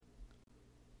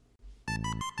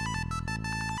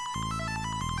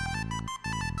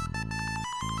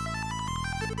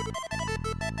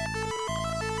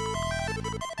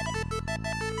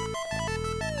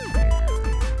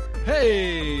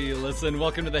Hey, listen,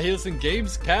 welcome to the Hey Listen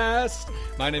Games Cast.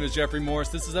 My name is Jeffrey Morris.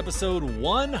 This is episode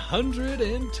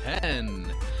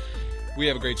 110. We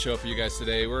have a great show for you guys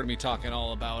today. We're going to be talking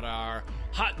all about our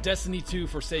hot Destiny 2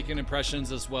 Forsaken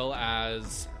impressions, as well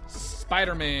as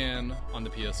Spider-Man on the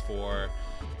PS4.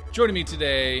 Joining me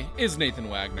today is Nathan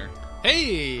Wagner.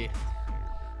 Hey!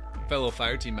 Fellow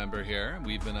Fireteam member here.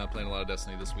 We've been playing a lot of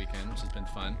Destiny this weekend, which has been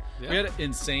fun. Yeah. We had an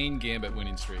insane Gambit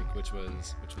winning streak, which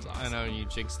was awesome. I know, you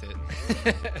jinxed it.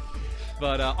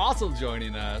 But also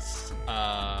joining us,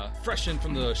 fresh in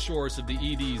from the shores of the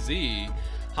EDZ,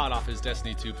 hot off his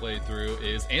Destiny 2 playthrough,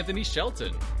 is Anthony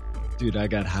Shelton. Dude, I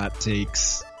got hot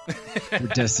takes for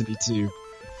Destiny 2.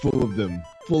 Full of them.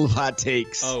 Full of hot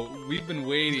takes. Oh, we've been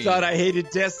waiting. You thought I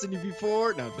hated Destiny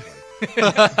before? No.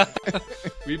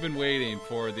 We've been waiting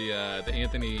for the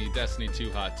Anthony Destiny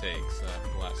 2 hot takes for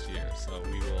the last year, so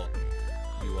we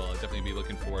will definitely be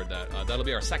looking forward to that. That'll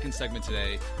be our second segment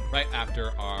today, right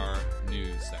after our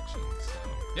news section. So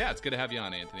yeah, it's good to have you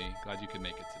on, Anthony. Glad you could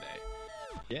make it today.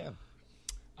 Yeah.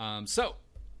 So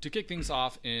to kick things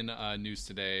off in news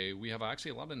today, we have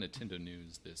actually a lot of Nintendo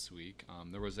news this week.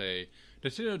 There was a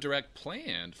Nintendo Direct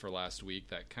planned for last week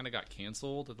that kind of got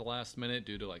canceled at the last minute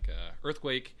due to like a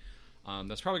earthquake.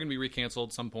 That's probably going to be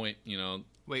recanceled some point, you know.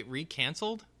 Wait,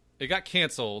 recanceled? It got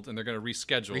canceled, and they're going to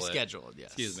reschedule it. Rescheduled, yes.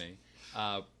 Excuse me.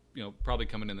 Probably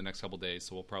coming in the next couple days,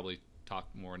 so we'll probably talk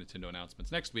more Nintendo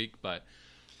announcements next week. But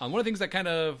one of the things that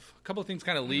a couple of things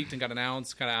kind of leaked and got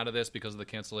announced kind of out of this because of the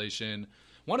cancellation.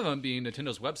 One of them being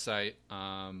Nintendo's website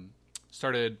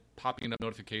started popping up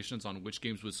notifications on which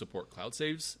games would support cloud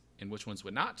saves and which ones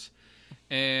would not.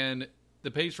 And the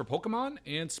page for Pokemon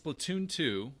and Splatoon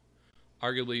 2,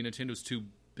 arguably Nintendo's two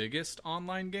biggest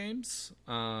online games.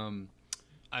 I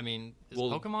mean, is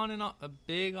Pokemon a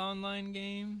big online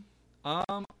game? I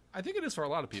think it is for a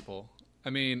lot of people.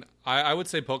 I mean, I would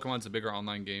say Pokemon's a bigger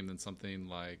online game than something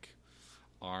like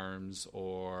ARMS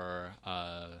or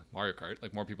Mario Kart.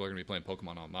 Like, more people are going to be playing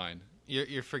Pokemon online.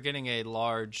 You're forgetting a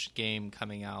large game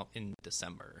coming out in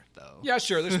December, though. Yeah,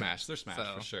 sure. They're Smash. They're Smash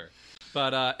So. for sure.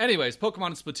 But anyways, Pokemon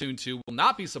and Splatoon 2 will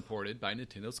not be supported by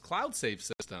Nintendo's Cloud Save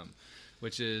system,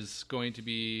 which is going to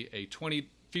be a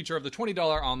feature of the $20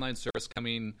 online service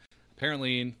coming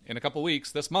apparently in a couple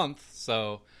weeks this month.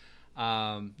 So,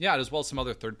 as well as some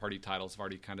other third-party titles have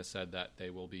already kind of said that they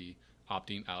will be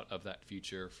opting out of that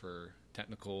feature for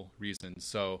technical reasons.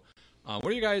 So, what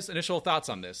are your guys' initial thoughts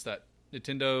on this? That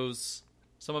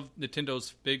some of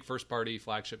Nintendo's big first-party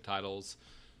flagship titles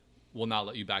will not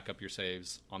let you back up your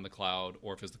saves on the cloud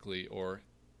or physically or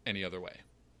any other way.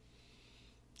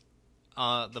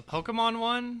 The Pokemon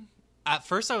one, at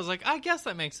first I was like, I guess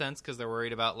that makes sense because they're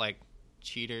worried about like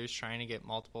cheaters trying to get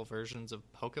multiple versions of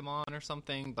Pokemon or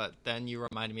something. But then you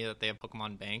reminded me that they have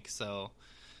Pokemon Bank, so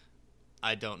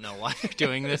I don't know why they're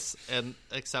doing this, and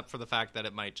except for the fact that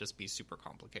it might just be super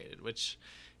complicated, which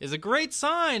is a great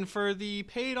sign for the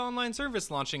paid online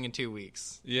service launching in 2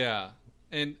 weeks. Yeah.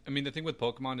 And, I mean, the thing with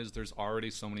Pokemon is there's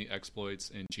already so many exploits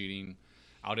and cheating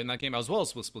out in that game, as well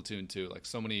as with Splatoon 2. Like,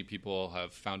 so many people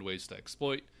have found ways to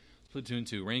exploit Splatoon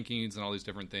 2 rankings and all these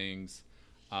different things.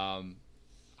 I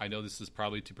know this is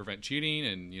probably to prevent cheating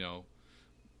and,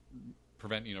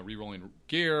 prevent, re-rolling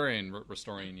gear and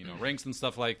restoring, ranks and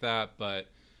stuff like that. But,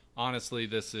 honestly,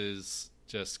 this is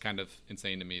just kind of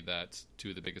insane to me that two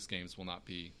of the biggest games will not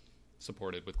be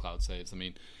supported with cloud saves. I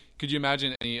mean, could you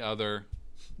imagine any other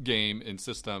game and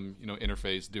system,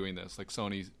 interface doing this? Like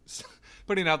Sony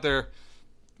putting out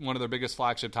one of their biggest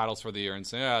flagship titles for the year and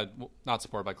saying, not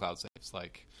supported by cloud saves.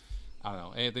 Like, I don't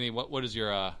know. Anthony, what is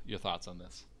your thoughts on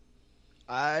this?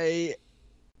 I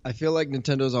feel like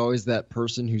Nintendo's always that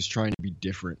person who's trying to be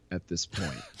different at this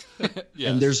point.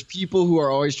 Yes. And there's people who are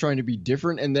always trying to be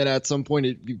different, and then at some point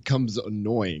it becomes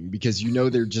annoying because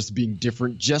they're just being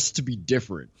different just to be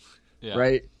different. Yeah.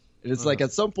 Right? And it's like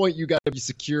at some point you got to be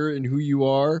secure in who you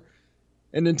are,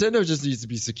 and Nintendo just needs to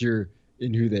be secure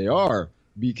in who they are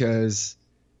because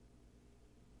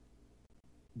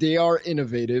they are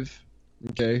innovative.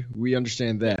 Okay, we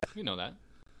understand that. We know that.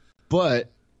 But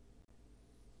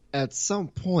at some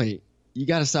point, you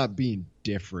got to stop being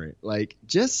different. Like,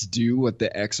 just do what the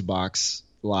Xbox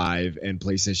Live and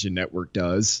PlayStation Network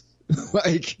does.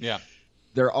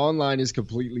 Their online is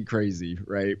completely crazy,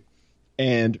 right?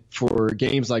 And for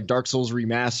games like Dark Souls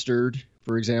Remastered,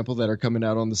 for example, that are coming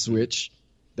out on the Switch,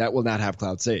 that will not have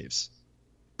cloud saves.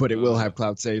 But it will have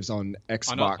cloud saves on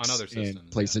Xbox on other systems, and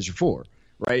PlayStation 4,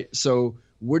 right? So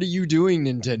what are you doing,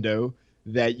 Nintendo,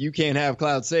 that you can't have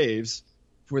cloud saves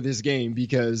for this game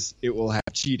because it will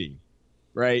have cheating,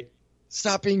 right?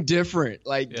 Stop being different.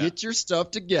 Like, get your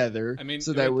stuff together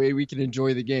so that way we can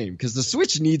enjoy the game. Because the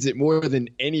Switch needs it more than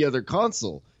any other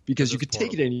console because you could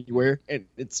take it anywhere and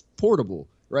it's portable,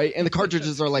 right? And the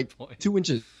cartridges are like 2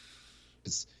 inches.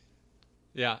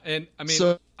 Yeah, and I mean,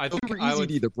 so I think super I easy would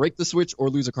to either break the Switch or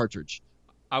lose a cartridge.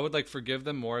 I would like forgive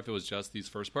them more if it was just these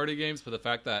first-party games, but the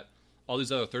fact that all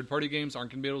these other third-party games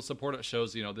aren't going to be able to support it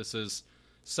shows, this is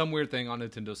some weird thing on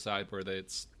Nintendo's side where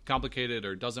it's complicated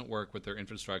or doesn't work with their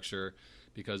infrastructure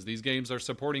because these games are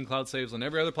supporting cloud saves on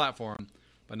every other platform,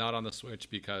 but not on the Switch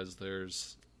because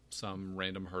there's some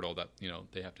random hurdle that,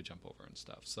 they have to jump over and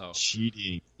stuff. So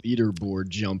cheating, leaderboard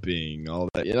jumping, all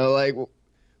that. Like,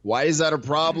 why is that a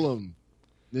problem,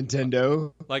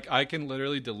 Nintendo? Like, I can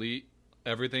literally delete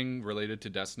everything related to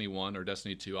Destiny 1 or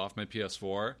Destiny 2 off my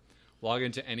PS4, log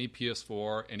into any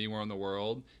PS4 anywhere in the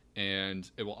world, and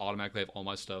it will automatically have all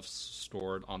my stuff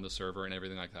stored on the server and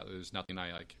everything like that. There's nothing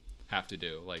I have to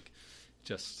do,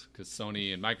 just because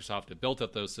Sony and Microsoft have built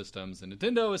up those systems, and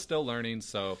Nintendo is still learning.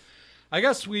 So, I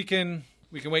guess we can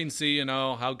wait and see,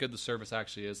 how good the service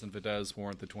actually is, and if it does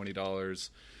warrant the $20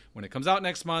 when it comes out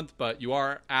next month. But you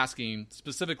are asking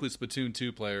specifically Splatoon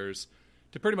 2 players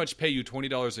to pretty much pay you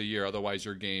 $20 a year, otherwise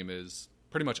your game is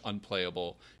pretty much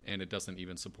unplayable, and it doesn't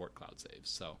even support cloud saves.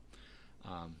 So,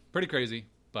 pretty crazy.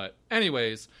 But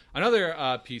anyways,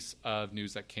 another piece of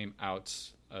news that came out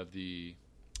of the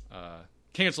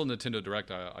canceled Nintendo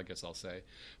Direct, I guess I'll say,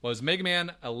 was Mega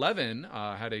Man 11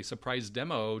 had a surprise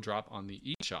demo drop on the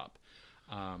eShop.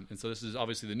 And so this is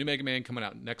obviously the new Mega Man coming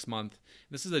out next month.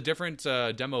 This is a different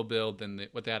demo build than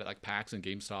what they had at PAX and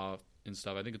GameStop and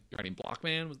stuff. I think your name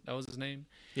Blockman, that was his name.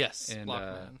 Yes, and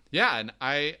Blockman. and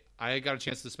I got a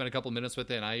chance to spend a couple of minutes with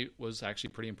it, and I was actually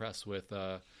pretty impressed with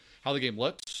how the game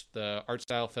looked. The art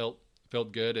style felt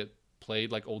good. It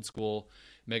played like old school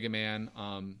Mega Man.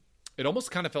 It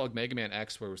almost kind of felt like Mega Man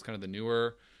X, where it was kind of the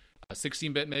newer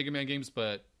 16-bit Mega Man games,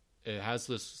 but it has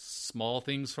this small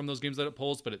things from those games that it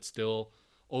pulls, but it still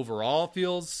overall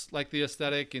feels like the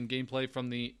aesthetic and gameplay from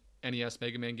the NES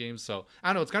Mega Man games. So I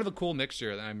don't know, it's kind of a cool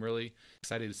mixture, and I'm really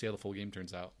excited to see how the full game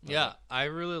turns out. Yeah, I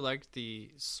really liked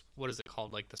the, what is it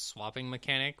called, the swapping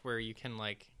mechanic where you can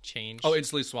change. Oh,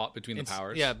 instantly swap between the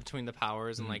powers. Yeah, between the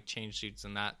powers and change shoots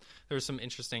and that. There was some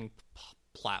interesting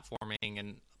platforming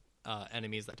and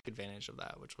enemies that took advantage of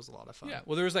that, which was a lot of fun. Yeah,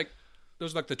 well, there was the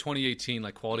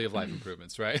 2018 quality of life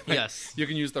improvements, right? Yes, you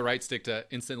can use the right stick to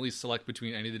instantly select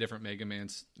between any of the different Mega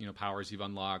Man's powers you've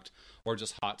unlocked, or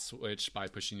just hot switch by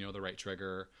pushing the right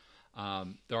trigger.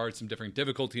 There are some different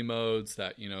difficulty modes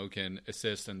that can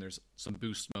assist, and there's some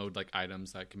boost mode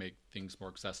items that can make things more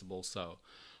accessible. So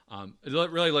it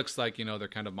really looks like they're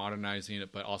kind of modernizing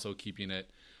it, but also keeping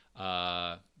it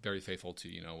very faithful to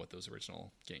what those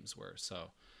original games were.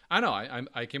 So I don't know,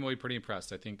 I came away pretty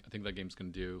impressed. I think that game's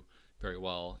going to do very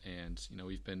well, and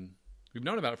we've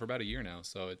known about it for about a year now,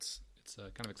 so it's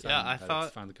kind of exciting. Yeah, that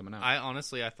it's finally coming out.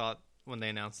 I thought when they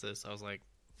announced this, I was like,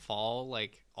 fall,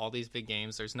 all these big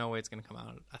games, there's no way it's going to come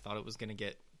out. I thought it was going to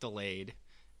get delayed,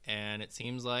 and it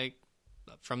seems like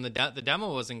from the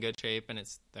demo was in good shape, and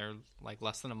they're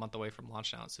less than a month away from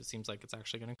launch now, so it seems like it's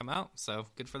actually going to come out. So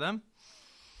good for them.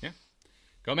 Yeah,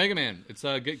 go Mega Man! It's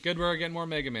good we're getting more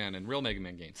Mega Man and real Mega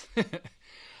Man games.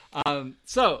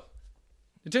 So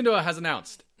Nintendo has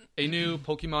announced a new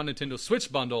Pokemon Nintendo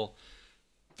Switch bundle.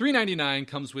 $3.99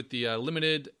 comes with the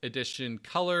limited edition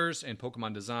colors and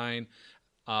Pokemon design,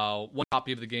 one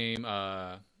copy of the game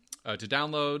to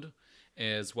download,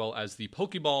 as well as the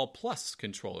Pokeball Plus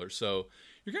controller. So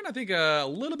you're going to think a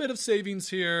little bit of savings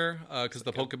here, because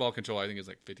the Pokeball controller I think is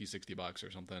 $50-$60 or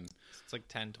something. It's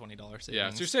 $10-$20 savings. Yeah,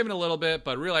 so you're saving a little bit,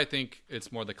 but really I think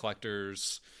it's more the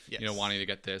collectors, yes, wanting to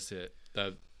get this.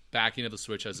 The backing of the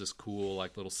Switch has this cool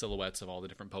little silhouettes of all the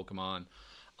different Pokemon.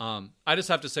 I just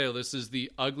have to say, this is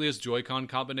the ugliest Joy-Con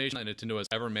combination that Nintendo has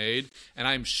ever made, and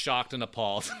I'm shocked and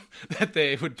appalled that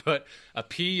they would put a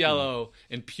pea yellow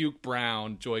and puke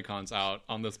brown Joy-Cons out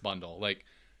on this bundle.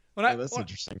 That's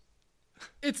interesting.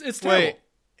 It's terrible. Wait,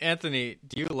 Anthony,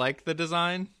 do you like the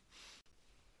design?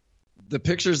 The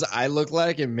pictures I look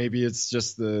like, and maybe it's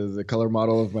just the color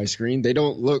model of my screen, they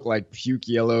don't look like puke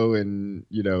yellow and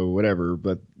whatever,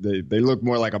 but they look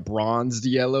more like a bronzed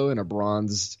yellow and a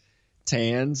bronzed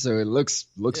tan, so it looks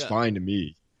fine to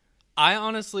me.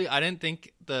 I didn't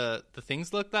think the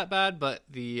things looked that bad, but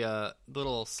the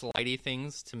little slidey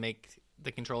things to make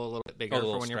the controller a little bit bigger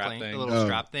for when you're playing, the little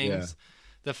strap things. Yeah.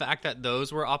 The fact that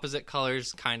those were opposite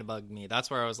colors kind of bugged me. That's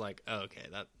where I was like, oh, okay,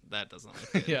 that doesn't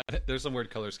look good. Yeah, there's some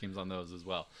weird color schemes on those as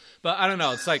well. But I don't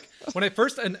know. It's when I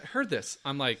first heard this,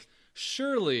 I'm like,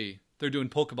 surely they're doing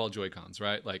Pokeball Joy-Cons,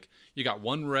 right? Like you got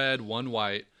one red, one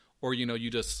white, or you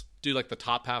just do like the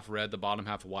top half red, the bottom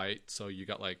half white, so you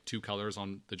got like two colors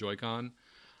on the Joy-Con.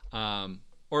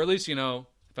 Or at least,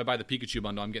 if I buy the Pikachu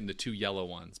bundle, I'm getting the two yellow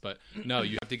ones. But no,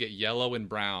 you have to get yellow and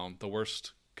brown, the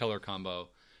worst color combo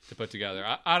to put together.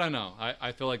 I don't know.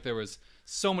 I feel like there was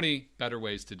so many better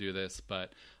ways to do this.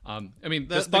 But,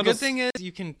 the good thing is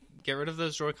you can get rid of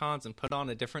those Joy-Cons and put on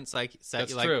a different set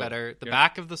you like true. better. The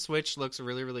back of the Switch looks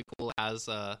really, really cool as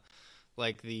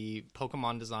like the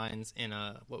Pokemon designs in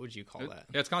a, what would you call that?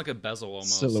 Yeah, it's kind of like a bezel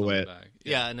almost. Silhouette. On the back.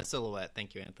 Yeah, in a silhouette.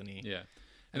 Thank you, Anthony. Yeah.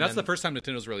 And that's the first time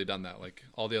Nintendo's really done that. Like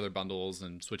all the other bundles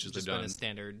and Switches they've Just been done. a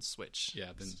standard Switch.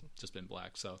 Yeah, just been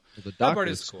black. So The that dock part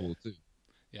looks is cool too.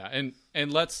 Yeah,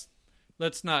 and let's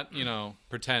not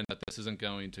pretend that this isn't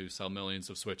going to sell millions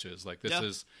of Switches. Like this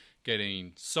is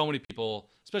getting so many people,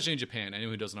 especially in Japan.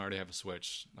 Anyone who doesn't already have a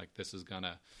Switch, like this is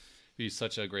gonna be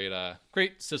such a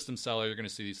great system seller. You're gonna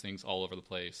see these things all over the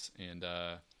place, and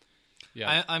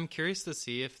I'm curious to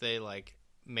see if they like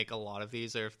make a lot of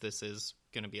these or if this is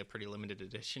going to be a pretty limited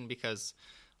edition, because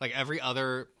like every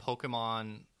other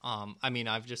Pokemon,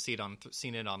 I've just seen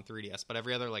it on 3DS, but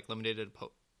every other like limited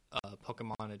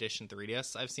Pokemon edition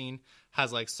 3DS I've seen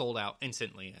has like sold out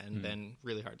instantly and been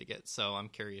really hard to get. So I'm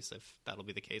curious if that'll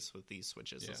be the case with these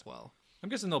Switches as well. I'm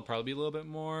guessing they'll probably be a little bit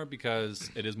more because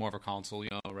it is more of a console,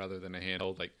 rather than a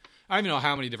handheld. Like, I don't even know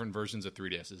how many different versions of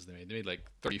 3DSs they made. They made like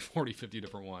 30, 40, 50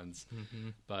 different ones. Mm-hmm.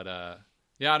 But,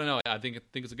 I don't know. I think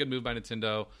it's a good move by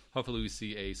Nintendo. Hopefully we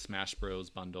see a Smash Bros.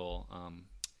 Bundle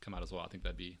come out as well. I think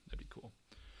that'd be cool.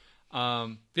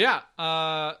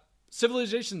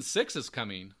 Civilization 6 is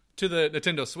coming to the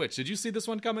Nintendo Switch. Did you see this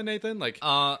one coming, Nathan? Like,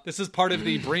 this is part of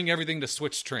the bring everything to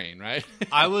Switch train, right?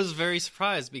 I was very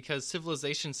surprised because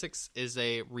Civilization 6 is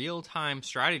a real-time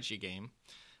strategy game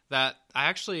that I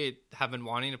actually have been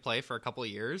wanting to play for a couple of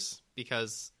years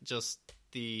because just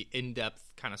the in-depth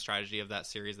kind of strategy of that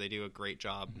series, they do a great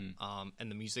job.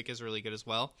 And the music is really good as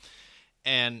well.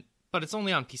 But it's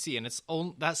only on PC, and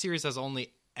that series has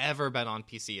only ever been on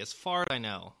PC as far as I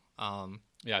know.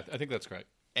 Yeah, I think that's correct.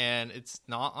 And it's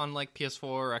not on like PS4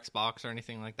 or Xbox or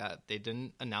anything like that. They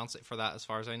didn't announce it for that as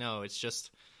far as I know. It's just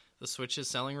the Switch is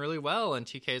selling really well, and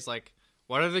 2K is like,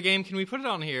 what other game can we put it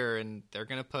on here? And they're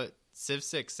going to put Civ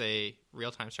 6, a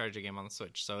real-time strategy game, on the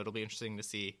Switch. So it'll be interesting to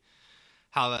see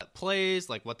how that plays,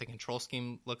 like what the control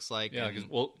scheme looks like. Yeah, can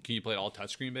you play it all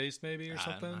touchscreen based maybe or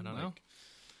something? I don't know.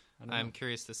 I'm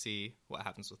curious to see what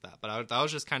happens with that. But that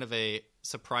was just kind of a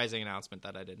surprising announcement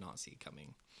that I did not see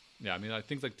coming. Yeah, I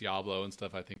think like Diablo and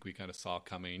stuff, I think we kind of saw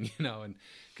coming, and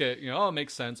it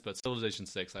makes sense. But Civilization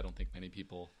 6, I don't think many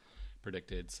people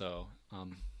predicted. So,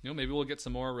 maybe we'll get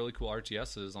some more really cool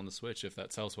RTSs on the Switch if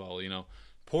that sells well.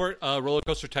 Port Roller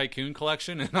Coaster Tycoon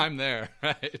collection, and I'm there,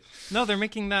 right? No, they're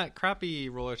making that crappy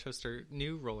new roller coaster.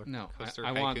 No, Coaster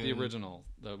I want the original,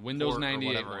 the Windows 98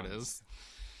 whatever ones. It is.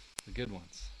 The good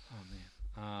ones.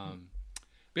 Oh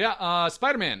man.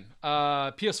 Spider-Man,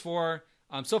 PS4.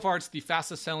 So far, it's the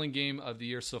fastest selling game of the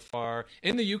year so far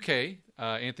in the UK.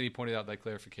 Anthony pointed out that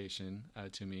clarification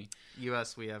to me.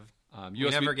 US, we have. We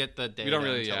never get the data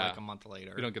until like a month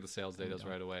later. We don't get the sales data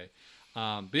right away.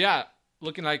 But yeah,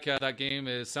 looking like that game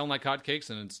is selling like hotcakes,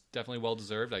 and it's definitely well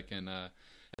deserved. I can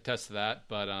attest to that.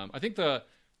 But I think the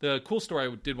cool story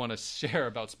I did want to share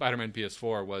about Spider-Man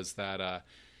PS4 was that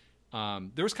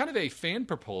there was kind of a fan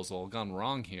proposal gone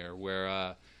wrong here,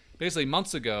 where basically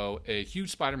months ago, a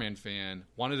huge Spider-Man fan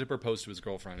wanted to propose to his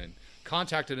girlfriend and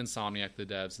contacted Insomniac, the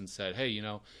devs, and said, hey,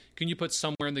 can you put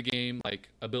somewhere in the game like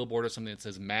a billboard or something that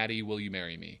says, Maddie, will you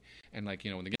marry me? And when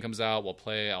the game comes out, we'll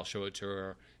play, I'll show it to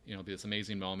her, it'll be this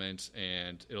amazing moment,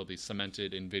 and it'll be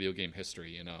cemented in video game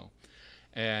history,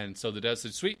 And so the devs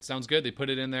said, sweet, sounds good. They put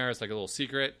it in there. It's like a little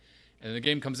secret. And then the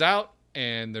game comes out,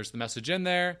 and there's the message in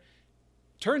there.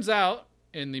 Turns out,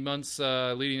 in the months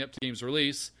leading up to the game's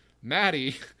release,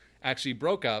 Maddie actually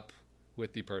broke up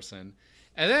with the person.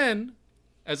 And then,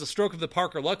 as a stroke of the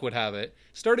Parker luck would have it,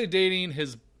 started dating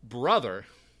his brother.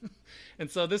 And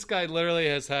so this guy literally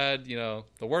has had, the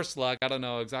worst luck. I don't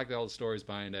know exactly all the stories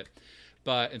behind it.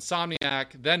 But Insomniac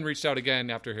then reached out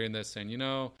again after hearing this, saying,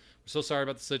 we're so sorry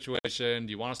about the situation.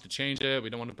 Do you want us to change it?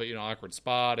 We don't want to put you in an awkward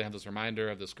spot and have this reminder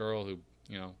of this girl who,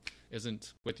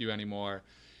 isn't with you anymore.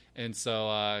 And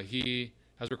so he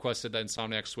has requested that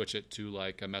Insomniac switch it to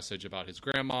like a message about his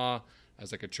grandma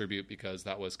as like a tribute, because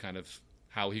that was kind of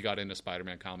how he got into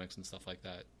Spider-Man comics and stuff like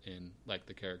that in like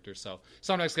the character. So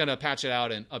Insomniac's going to patch it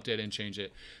out and update and change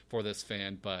it for this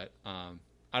fan. But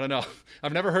I don't know.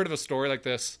 I've never heard of a story like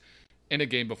this in a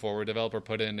game before where a developer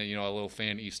put in, a little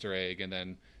fan Easter egg and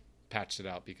then patched it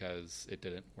out because it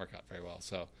didn't work out very well.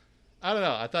 So I don't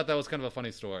know. I thought that was kind of a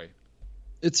funny story.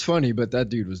 It's funny, but that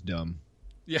dude was dumb.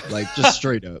 Yeah. Like, just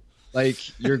straight up.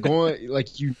 Like, you're going,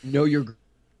 like, you know your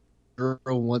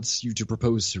girl wants you to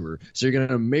propose to her, so you're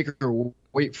gonna make her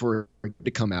wait for it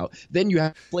to come out. Then you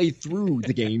have to play through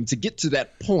the game to get to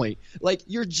that point. Like,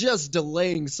 you're just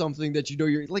delaying something that you know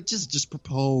you're like, just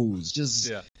propose.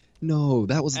 Just no,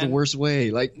 that was the worst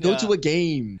way. Like, go to a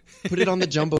game, put it on the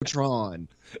Jumbotron.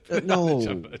 No,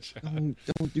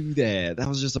 don't do that. That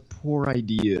was just a poor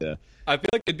idea. I feel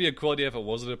like it'd be a cool idea if it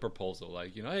wasn't a proposal.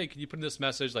 Like, you know, hey, can you put in this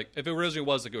message? Like, if it originally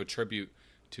was like a tribute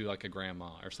to like a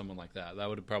grandma or someone like that, that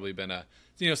would have probably been a,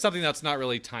 you know, something that's not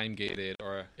really time gated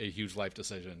or a huge life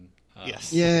decision.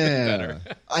 Yes. Yeah.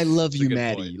 I love you,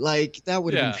 Maddie. Point. Like, that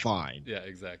would have been fine. Yeah,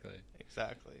 exactly.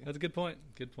 Exactly. That's a good point.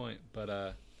 Good point.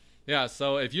 But yeah,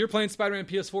 so if you're playing Spider-Man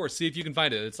PS4, see if you can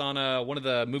find it. It's on one of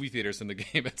the movie theaters in the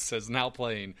game. It says now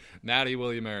playing Maddie,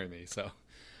 Will You Marry Me? So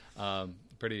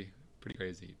pretty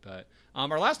crazy. But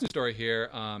our last news story here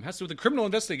has to do with a criminal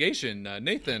investigation.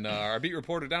 Nathan, our beat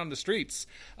reporter down the streets,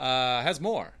 has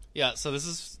more. Yeah, so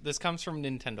this comes from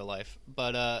Nintendo Life,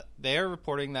 but they are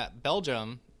reporting that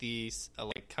Belgium, the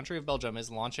country of Belgium,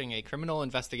 is launching a criminal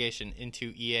investigation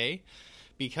into EA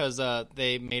because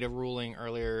they made a ruling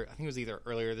earlier. I think it was either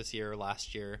earlier this year or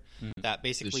last year that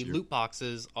basically loot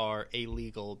boxes are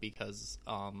illegal because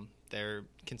they're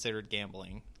considered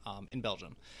gambling in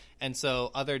Belgium. And so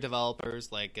other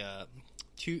developers like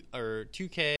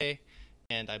 2K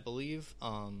and I believe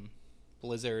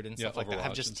Blizzard and stuff like that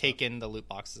have just taken the loot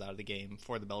boxes out of the game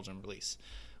for the Belgium release.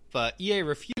 But EA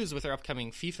refused with their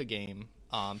upcoming FIFA game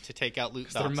to take out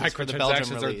loot boxes for the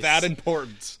Belgium release. Are that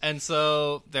important. And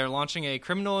so they're launching a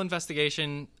criminal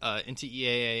investigation into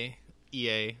EA.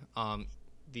 The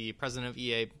president of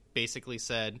EA basically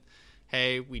said,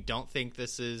 hey, we don't think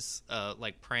this is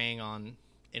like preying on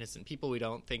innocent people. We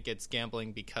don't think it's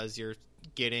gambling because you're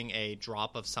getting a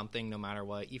drop of something no matter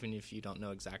what, even if you don't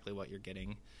know exactly what you're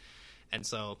getting. And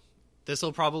so this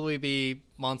will probably be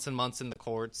months and months in the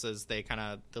courts as they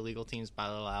the legal teams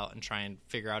battle out and try and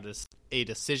figure out a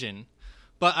decision.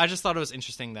 But I just thought it was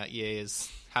interesting that EA is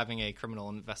having a criminal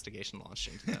investigation launched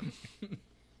into them.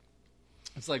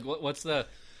 It's like, what's the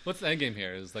end game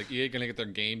here? Is like EA going to get their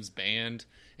games banned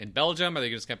in Belgium? Are they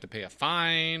just going to have to pay a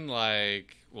fine?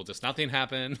 Like, will just nothing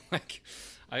happen? Like,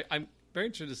 I'm very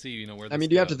interested to see, where this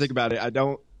you have to think about it. I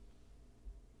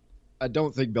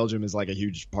don't think Belgium is like a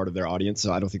huge part of their audience,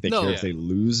 so I don't think they care if they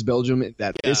lose Belgium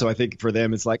that day. So I think for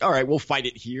them, it's like, all right, we'll fight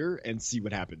it here and see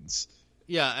what happens.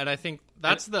 Yeah, and I think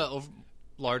that's the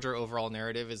larger overall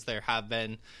narrative is there have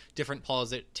been different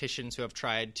politicians who have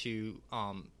tried to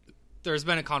there's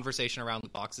been a conversation around the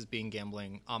boxes being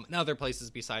gambling in other places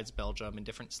besides Belgium, in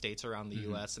different states around the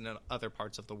U.S. and in other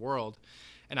parts of the world.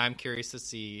 And I'm curious to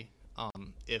see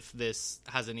if this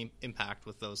has any impact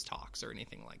with those talks or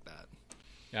anything like that.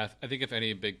 Yeah, I think if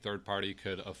any big third party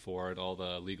could afford all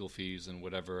the legal fees and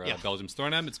whatever Belgium's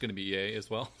throwing at them, it's going to be EA as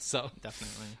well. So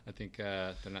definitely, I think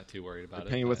they're not too worried about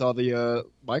paying with all the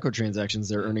microtransactions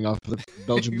they're earning off the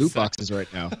Belgium loot boxes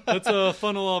right now. Let's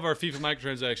funnel all of our FIFA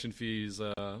microtransaction fees.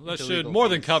 That should more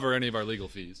than cover any of our legal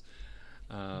fees.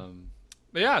 But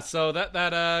yeah, so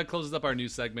that closes up our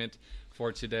news segment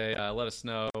for today. Let us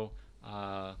know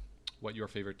what your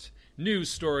favorite news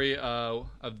story of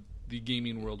the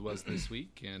gaming world was this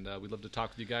week, and we'd love to talk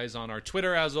with you guys on our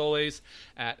Twitter, as always,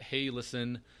 at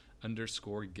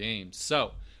HeyListen_games.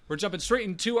 So we're jumping straight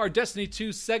into our Destiny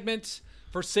 2 segment.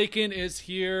 Forsaken is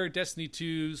here, Destiny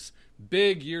 2's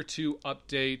big Year 2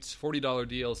 update, $40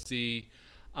 DLC,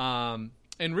 and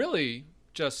really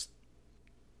just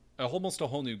almost a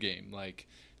whole new game. Like,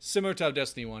 similar to how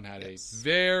Destiny 1 had a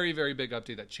very, very big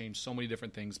update that changed so many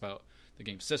different things about the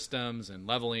game systems and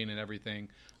leveling and everything.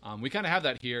 We kind of have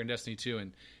that here in Destiny 2.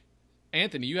 And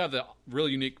Anthony, you have the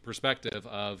really unique perspective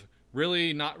of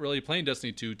really not really playing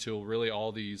Destiny 2 till really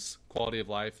all these quality of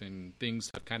life and things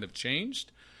have kind of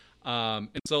changed. And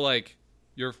so, like,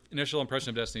 your initial impression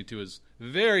of Destiny 2 is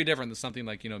very different than something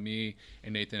like, me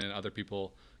and Nathan and other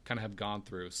people kind of have gone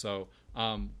through. So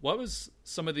what was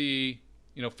some of the,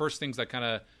 first things that kind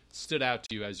of stood out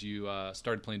to you as you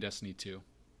started playing Destiny 2?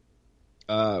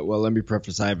 Well, let me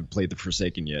preface, I haven't played the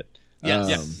Forsaken yet.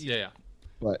 Yeah.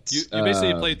 But you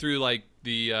basically played through like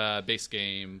the base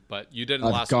game, but you did in the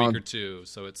last week or two,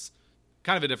 so it's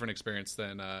kind of a different experience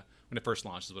than when it first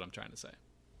launched, is what I'm trying to say.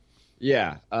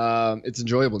 Yeah, it's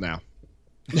enjoyable now.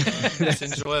 It's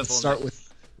enjoyable.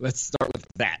 Let's start with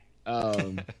that.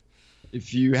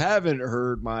 If you haven't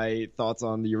heard my thoughts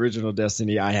on the original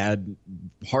Destiny, I had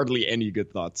hardly any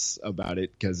good thoughts about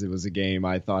it because it was a game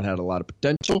I thought had a lot of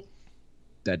potential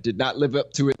that did not live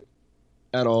up to it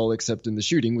at all, except in the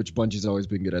shooting, which Bungie's always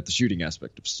been good at the shooting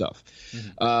aspect of stuff.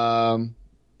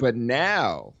 But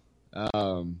now,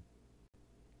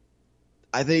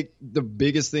 I think the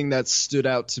biggest thing that stood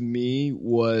out to me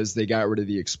was they got rid of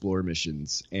the Explorer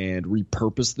missions and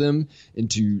repurposed them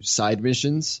into side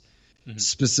missions,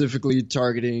 specifically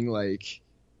targeting, like,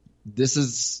 this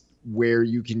is where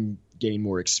you can gain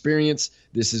more experience.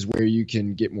 This is where you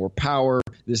can get more power.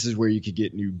 This is where you could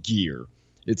get new gear.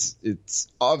 It's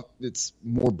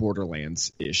more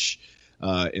Borderlands-ish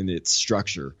in its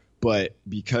structure. But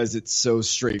because it's so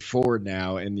straightforward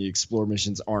now and the Explorer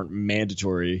missions aren't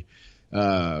mandatory,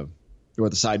 or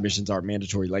the side missions aren't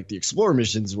mandatory like the Explorer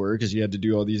missions were, because you had to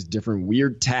do all these different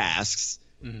weird tasks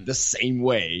the same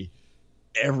way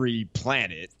every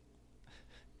planet.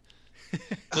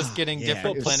 Just getting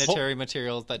different planetary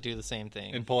materials that do the same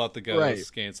thing. And pull out the ghost,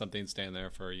 scan something, stand there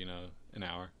for, an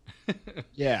hour.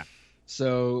 Yeah.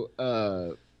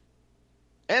 So,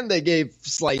 and they gave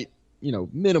slight,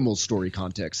 minimal story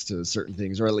context to certain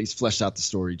things, or at least fleshed out the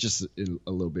story just a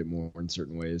little bit more in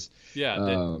certain ways. Yeah,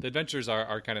 the adventures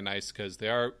are kind of nice because they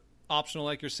are optional,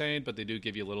 like you're saying, but they do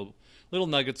give you little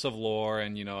nuggets of lore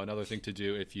and, another thing to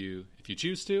do if you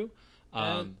choose to.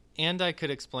 And I could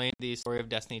explain the story of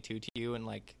Destiny 2 to you in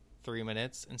like 3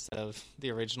 minutes instead of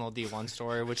the original D1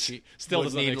 story, which you still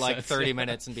would need like 30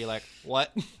 minutes and be like,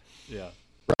 what? Yeah.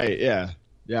 Right, yeah.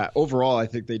 Yeah, overall, I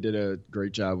think they did a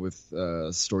great job with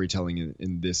storytelling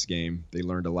in this game. They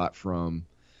learned a lot from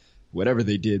whatever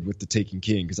they did with The Taken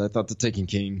King, because I thought The Taken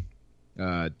King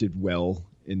did well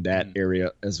in that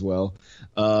area as well.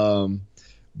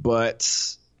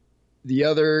 But the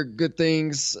other good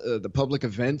things, the public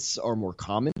events are more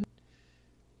common.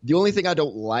 The only thing I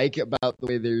don't like about the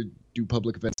way they do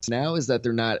public events now is that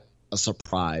they're not a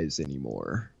surprise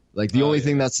anymore. Like, the only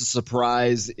thing that's a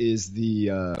surprise is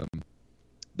the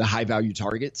high value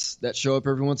targets that show up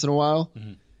every once in a while.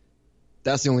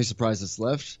 That's the only surprise that's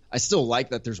left. I still like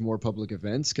that there's more public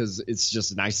events because it's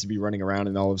just nice to be running around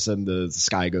and all of a sudden the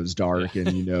sky goes dark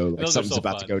and like something's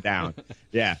about to go down.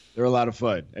 Yeah, they're a lot of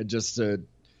fun. And just to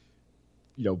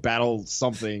battle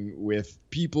something with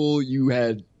people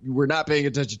you were not paying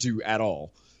attention to at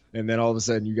all, and then all of a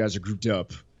sudden you guys are grouped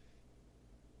up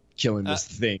killing this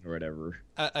thing or whatever.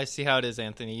 I see how it is,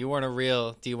 Anthony. You weren't a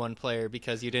real D1 player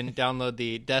because you didn't download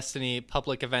the Destiny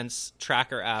public events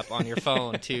tracker app on your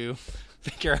phone to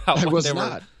figure out what I was they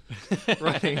not. were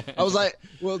running. I was like,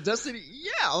 well, Destiny,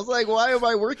 I was like, why am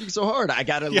I working so hard? I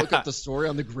got to look up the story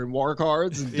on the Grimoire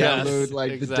cards and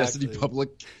download the Destiny public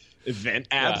event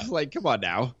app. Like, come on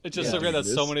now. It's just so great that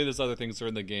so many of those other things are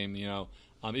in the game,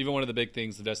 even one of the big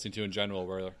things of Destiny 2 in general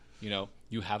where,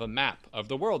 you have a map of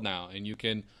the world now and you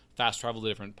can fast travel to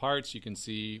different parts. You can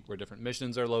see where different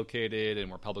missions are located and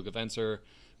where public events are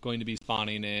going to be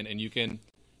spawning in, and you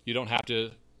don't have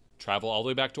to travel all the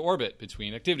way back to orbit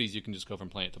between activities. You can just go from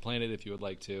planet to planet if you would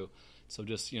like to. So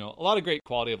just, a lot of great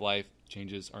quality of life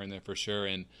changes are in there for sure.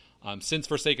 And since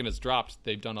Forsaken has dropped,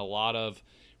 they've done a lot of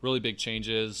really big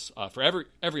changes for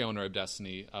every owner of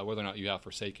Destiny, whether or not you have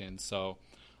Forsaken. So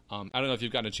I don't know if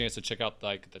you've gotten a chance to check out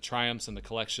like the triumphs and the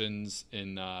collections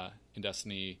in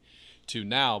Destiny 2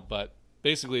 now, but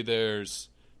basically there's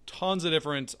tons of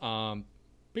different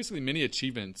basically mini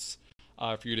achievements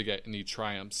for you to get in each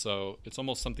triumph. So it's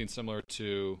almost something similar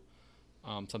to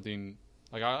something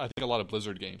like I think a lot of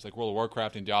Blizzard games like World of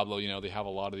Warcraft and Diablo, they have a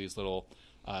lot of these little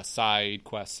side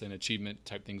quests and achievement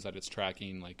type things that it's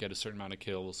tracking, like get a certain amount of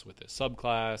kills with this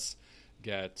subclass,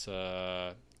 get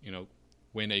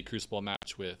win a Crucible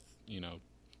match with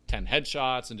 10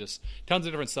 headshots, and just tons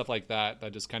of different stuff like that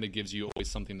just kind of gives you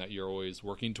always something that you're always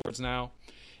working towards now.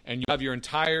 And you have your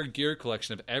entire gear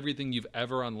collection of everything you've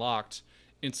ever unlocked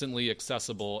instantly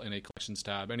accessible in a collections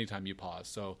tab anytime you pause.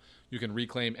 So you can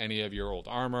reclaim any of your old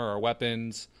armor or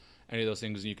weapons, any of those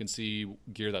things, and you can see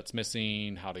gear that's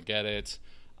missing, how to get it.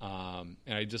 And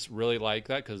I just really like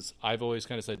that because I've always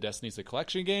kind of said Destiny's a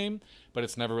collection game, but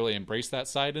it's never really embraced that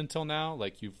side until now.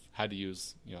 Like you've had to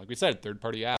use, like we said,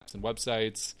 third-party apps and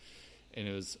websites, and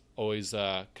it was always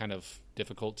kind of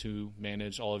difficult to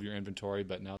manage all of your inventory,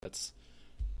 but now that's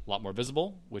a lot more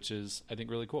visible, which is, I think,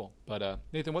 really cool. But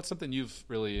Nathan, what's something you've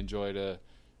really enjoyed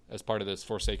as part of this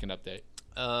Forsaken update?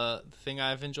 The thing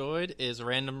I've enjoyed is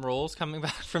random rolls coming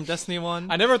back from Destiny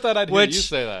 1. I never thought I'd hear you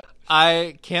say that.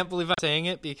 I can't believe I'm saying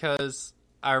it because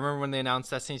I remember when they announced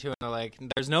Destiny 2 and they're like,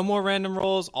 there's no more random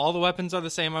rolls. All the weapons are the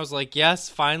same. I was like, yes,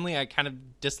 finally. I kind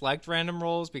of disliked random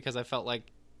rolls because I felt like,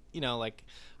 like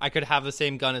I could have the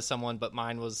same gun as someone, but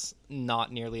mine was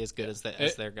not nearly as good as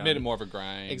their gun. Made it more of a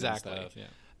grind. Exactly. And stuff, yeah.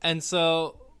 And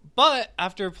so, but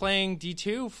after playing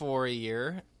D2 for a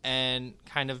year, and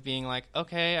kind of being like,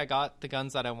 okay, I got the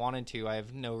guns that I wanted to. I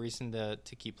have no reason to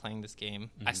keep playing this game.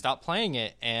 I stopped playing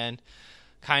it, and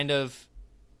kind of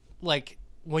like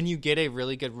when you get a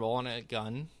really good roll on a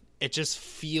gun, it just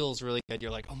feels really good.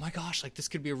 You're like, oh my gosh, like this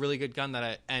could be a really good gun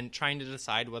and trying to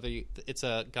decide whether it's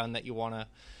a gun that you want to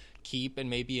keep and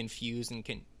maybe infuse and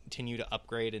continue to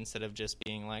upgrade instead of just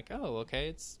being like, oh, okay,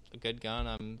 it's a good gun.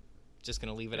 I'm just going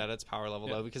to leave it at its power level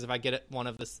low, because if I get one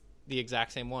of the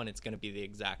exact same one, it's going to be the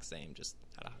exact same.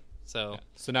 So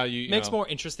now you makes more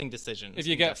interesting decisions. If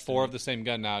you get four of the same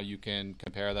gun now, you can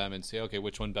compare them and see, okay,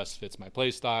 which one best fits my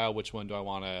play style, which one do I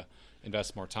want to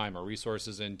invest more time or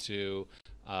resources into,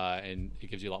 and it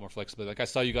gives you a lot more flexibility. Like I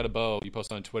saw you got a bow you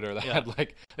posted on Twitter that had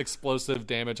like explosive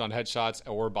damage on headshots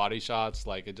or body shots.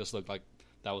 Like it just looked like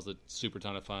that was a super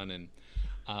ton of fun. And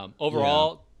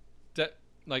overall,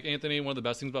 like Anthony, one of the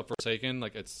best things about Forsaken,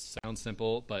 like it sounds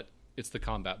simple, but it's the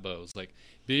combat bows. Like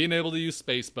being able to use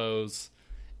space bows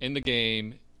in the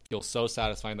game feels so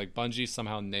satisfying. Like Bungie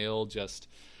somehow nailed just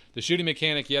the shooting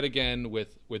mechanic yet again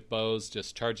with bows,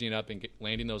 just charging up and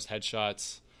landing those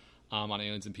headshots on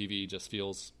aliens in PvE just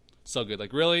feels so good.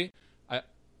 Like really,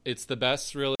 it's the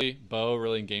best really bow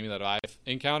really in gaming that I've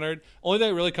encountered. Only that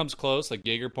it really comes close, like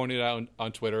Jaeger pointed out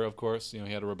on Twitter, of course, he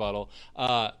had a rebuttal.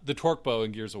 The torque bow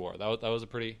in Gears of War, that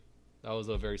was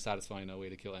a very satisfying way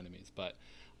to kill enemies. But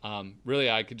really,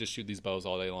 I could just shoot these bows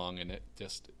all day long, and it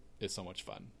just is so much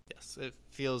fun. Yes, it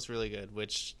feels really good,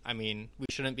 which, I mean, we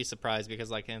shouldn't be surprised because,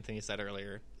 like Anthony said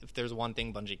earlier, if there's one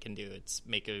thing Bungie can do, it's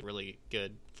make a really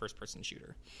good first-person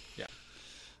shooter.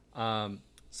 Yeah.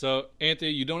 So,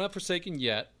 Anthony, you don't have Forsaken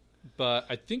yet, but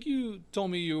I think you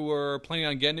told me you were planning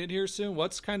on getting it here soon.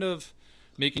 What's kind of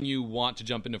making you want to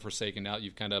jump into Forsaken now that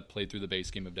you've kind of played through the base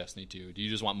game of Destiny 2? Do you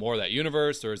just want more of that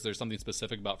universe, or is there something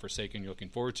specific about Forsaken you're looking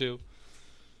forward to?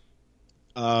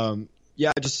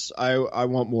 Yeah, I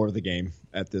want more of the game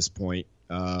at this point.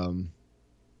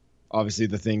 Obviously,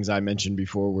 the things I mentioned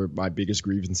before were my biggest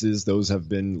grievances. Those have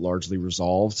been largely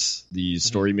resolved. The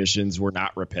story missions were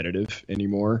not repetitive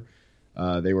anymore.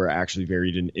 They were actually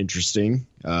varied and interesting.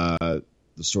 The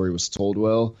story was told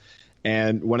well.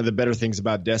 And one of the better things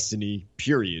about Destiny,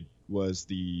 period, was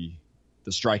the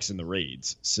strikes and the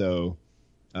raids. So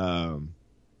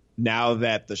now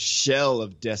that the shell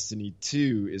of Destiny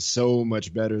 2 is so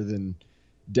much better than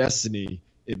Destiny,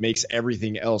 it makes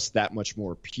everything else that much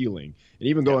more appealing. And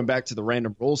even going back to the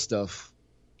random roll stuff,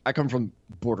 I come from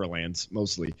Borderlands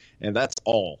mostly, and that's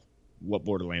all what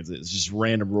Borderlands is, just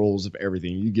random rolls of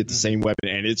everything. You get the same weapon,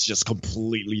 and it's just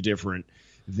completely different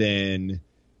than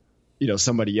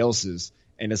somebody else's.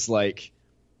 And it's like,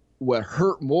 what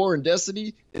hurt more in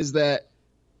Destiny is that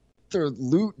their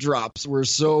loot drops were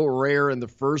so rare in the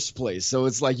first place. So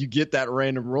it's like you get that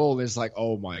random roll, and it's like,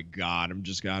 oh my god, I'm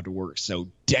just gonna have to work so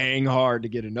dang hard to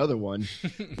get another one.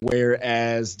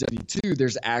 Whereas Destiny 2,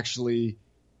 there's actually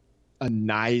a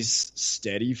nice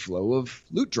steady flow of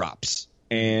loot drops,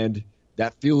 and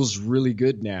that feels really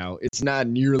good now. It's not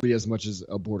nearly as much as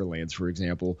a Borderlands, for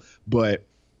example, but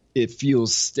it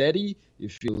feels steady.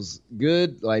 It feels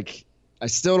good. Like, I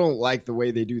still don't like the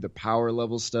way they do the power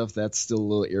level stuff. That's still a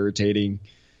little irritating.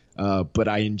 But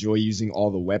I enjoy using all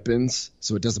the weapons,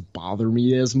 so it doesn't bother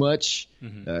me as much.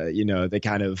 They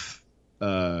kind of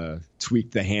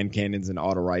tweaked the hand cannons and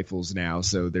auto rifles now,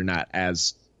 so they're not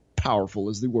as powerful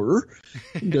as they were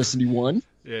in Destiny 1.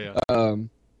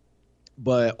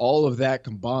 But all of that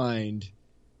combined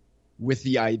with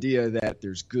the idea that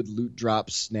there's good loot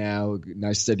drops now, a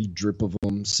nice steady drip of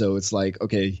them. So it's like,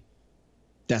 okay,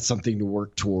 that's something to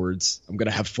work towards. I'm going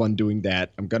to have fun doing that.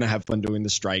 I'm going to have fun doing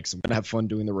the strikes. I'm going to have fun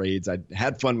doing the raids. I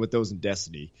had fun with those in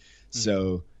Destiny.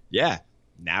 So, yeah,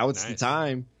 now it's the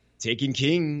time. Taken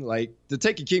King, like, the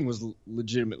Taken King was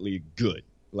legitimately good.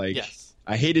 Like,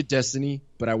 I hated Destiny,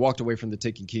 but I walked away from the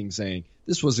Taken King saying,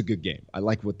 this was a good game. I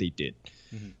like what they did.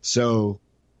 So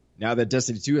now that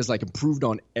Destiny 2 has like improved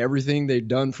on everything they've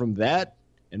done from that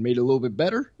and made it a little bit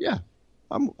better, yeah,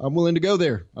 I'm willing to go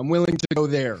there. I'm willing to go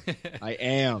there. I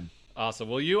am. Awesome.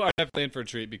 Well, you are definitely in for a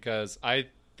treat, because I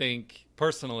think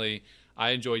personally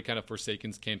I enjoyed kind of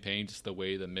Forsaken's campaign, just the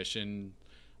way the mission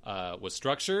was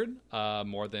structured,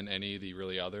 more than any of the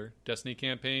really other Destiny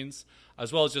campaigns,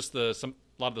 as well as just a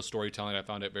lot of the storytelling. I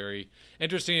found it very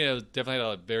interesting. It definitely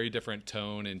had a very different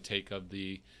tone and take of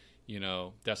the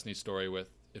Destiny story, with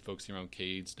it focusing around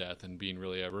Cade's death and being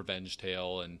really a revenge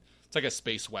tale, and it's like a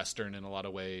space western in a lot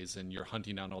of ways, and you're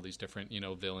hunting down all these different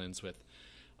villains with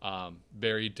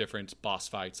very different boss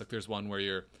fights. Like there's one where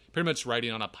you're pretty much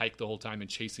riding on a pike the whole time and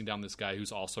chasing down this guy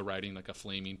who's also riding like a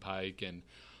flaming pike, and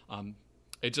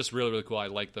it's just really, really cool. I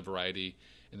like the variety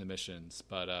in the missions.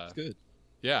 But good.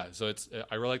 yeah, so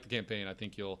I really like the campaign. I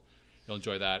think you'll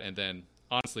enjoy that. And then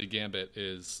honestly, Gambit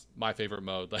is my favorite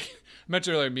mode. Like I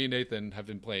mentioned earlier, me and Nathan have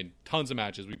been playing tons of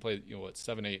matches. We played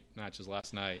 7-8 matches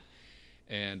last night,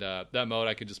 and that mode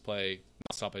I could just play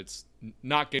nonstop. It's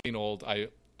not getting old. I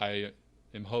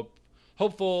am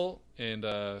hopeful and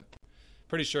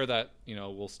pretty sure that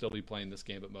we'll still be playing this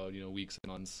Gambit mode weeks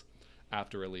and months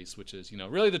after release, which is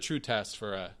really the true test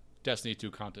for a Destiny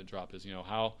 2 content drop is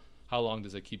how long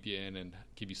does it keep you in and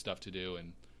give you stuff to do.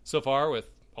 And so far with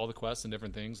all the quests and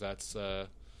different things, that's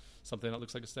something that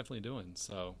looks like it's definitely doing.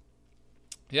 So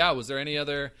yeah, was there any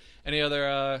other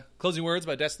closing words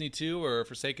about Destiny 2 or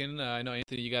Forsaken? I know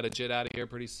Anthony, you got to jet out of here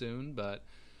pretty soon, but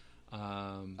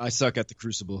I suck at the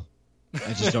Crucible.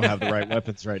 I just don't have the right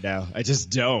weapons right now. I just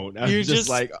don't. I'm just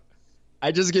like,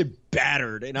 I just get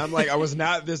battered, and I'm like, I was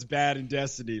not this bad in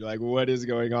Destiny. Like, what is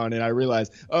going on? And I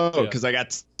realized, because I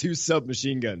got 2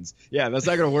 submachine guns. Yeah, that's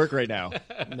not going to work right now.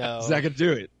 No, it's not going to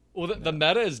do it. Well, the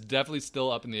meta is definitely still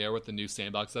up in the air with the new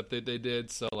sandbox update they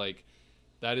did. So, like,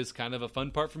 that is kind of a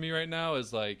fun part for me right now.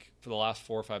 Is like for the last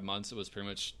 4 or 5 months, it was pretty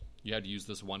much you had to use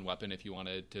this one weapon if you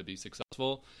wanted to be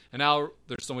successful. And now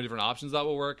there's so many different options that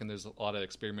will work, and there's a lot of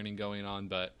experimenting going on.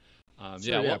 But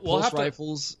we'll have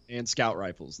rifles and scout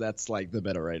rifles. That's like the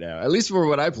meta right now, at least for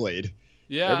what I played.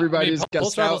 Yeah, everybody's got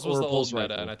pulse scout rifles was or the pulse old rifle.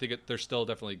 meta, and I think they're still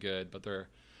definitely good. But there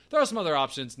are some other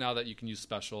options now that you can use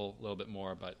special a little bit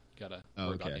more, but you gotta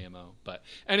worry about ammo. But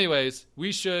anyways,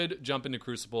 we should jump into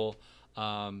Crucible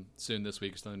soon this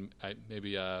week. So then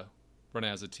maybe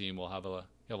running as a team, we'll have a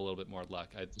little bit more luck.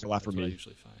 A lot for me. I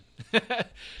usually find.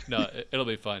 No, it'll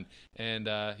be fun. And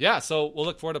so we'll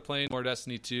look forward to playing more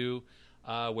Destiny 2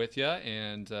 with you.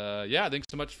 And thanks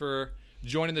so much for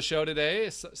joining the show today.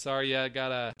 Sorry I got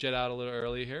to jet out a little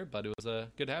early here, but it was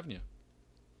good having you.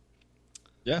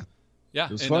 Yeah. Yeah.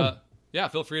 It was fun.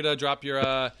 Feel free to drop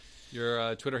your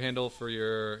Twitter handle for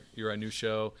your new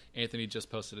show. Anthony just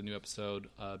posted a new episode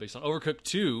based on Overcooked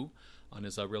 2 on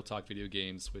his Real Talk Video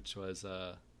Games, which was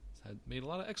had made a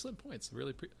lot of excellent points.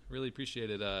 Really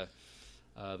appreciated the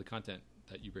content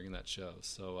that you bring in that show.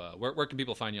 So where can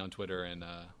people find you on Twitter and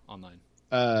online?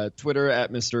 Twitter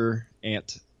at Mr.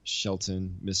 Ant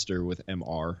Shelton, Mr. with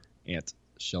MR, Ant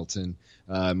Shelton.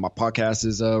 My podcast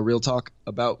is Real Talk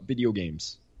about video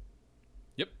games.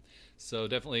 Yep. So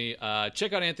definitely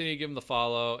check out Anthony, give him the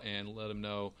follow, and let him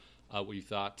know what you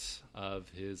thought of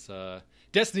his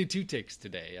Destiny 2 takes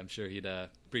today. I'm sure he'd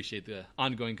appreciate the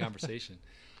ongoing conversation.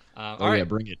 All right. Yeah,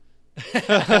 bring it.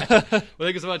 Well,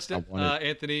 thank you so much,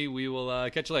 Anthony. We will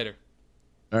catch you later.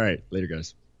 All right. Later,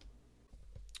 guys.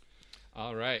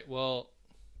 All right. Well,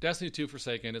 Destiny 2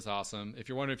 Forsaken is awesome. If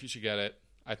you're wondering if you should get it,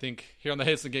 I think here on the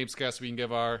Hits and Gamescast we can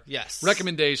give our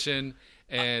recommendation.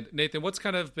 And Nathan, what's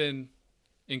kind of been,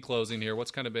 in closing here,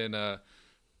 what's kind of been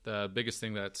the biggest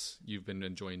thing that you've been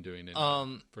enjoying doing in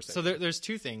Forsaken? So there's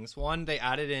 2 things. One, they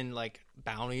added in like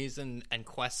bounties and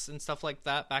quests and stuff like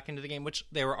that back into the game, which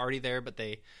they were already there, but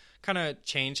they kind of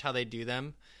changed how they do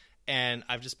them. And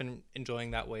I've just been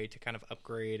enjoying that way to kind of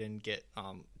upgrade and get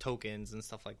tokens and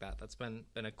stuff like that. That's been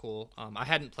a cool. I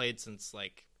hadn't played since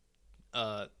like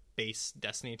base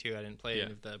Destiny 2. I didn't play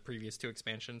any of the previous 2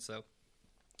 expansions, so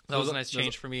that was a nice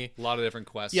change for me. A lot of different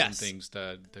quests and things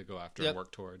to go after and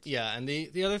work towards. Yeah, and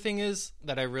the other thing is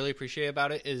that I really appreciate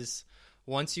about it is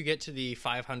once you get to the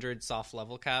 500 soft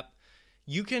level cap,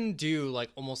 you can do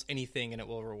like almost anything and it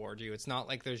will reward you. It's not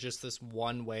like there's just this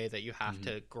one way that you have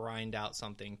to grind out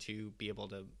something to be able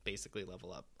to basically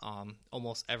level up.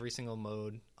 Almost every single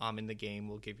mode in the game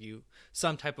will give you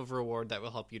some type of reward that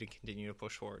will help you to continue to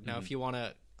push forward. Now, if you want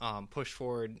to push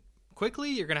forward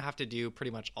quickly, you're going to have to do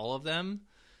pretty much all of them.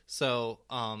 So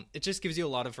it just gives you a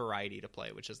lot of variety to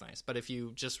play, which is nice. But if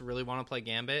you just really want to play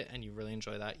Gambit and you really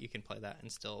enjoy that, you can play that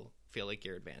and still feel like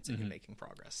you're advancing and making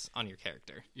progress on your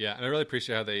character. Yeah, and I really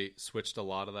appreciate how they switched a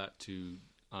lot of that to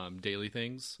daily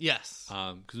things. Yes.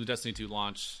 Because with Destiny 2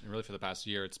 launch, and really for the past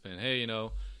year, it's been, hey,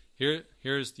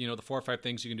 here's the 4 or 5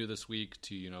 things you can do this week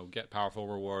to get powerful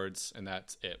rewards, and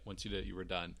that's it. Once you did it, you were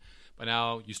done. But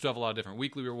now you still have a lot of different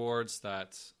weekly rewards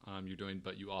that you're doing,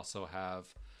 but you also have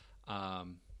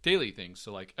daily things.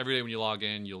 So like every day when you log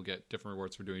in, you'll get different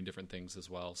rewards for doing different things as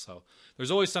well. So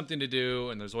there's always something to do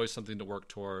and there's always something to work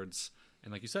towards.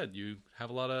 And like you said, you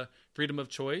have a lot of freedom of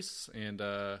choice. And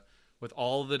with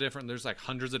all the different, there's like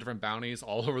hundreds of different bounties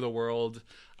all over the world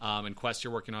and quests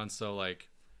you're working on. So like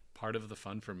part of the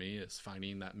fun for me is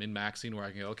finding that min-maxing where I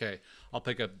can go, okay, I'll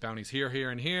pick up bounties here, here,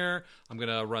 and here. I'm going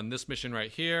to run this mission right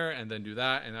here and then do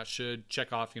that. And that should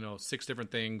check off, 6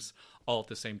 different things all at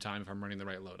the same time if I'm running the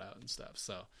right loadout and stuff.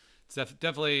 So it's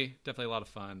definitely a lot of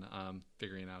fun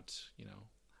figuring out,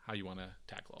 how you want to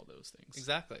tackle all those things.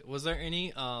 Exactly. Was there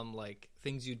any like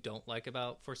things you don't like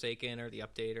about Forsaken or the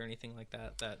update or anything like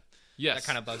that Yes. that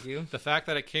kind of bug you? The fact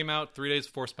that it came out 3 days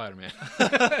before Spider-Man.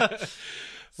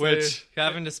 So Which you're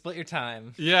having to split your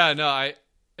time. Yeah, no,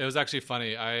 it was actually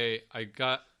funny. I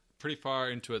got pretty far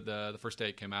into it the first day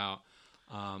it came out.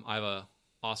 I have a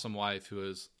awesome wife who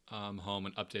was home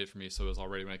and updated for me, so it was all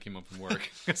ready when I came home from work.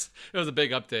 It was a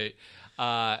big update.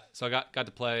 So I got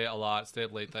to play a lot, stayed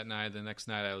up late that night. The next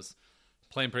night I was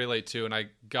playing pretty late too, and I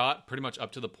got pretty much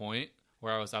up to the point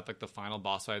where I was at like the final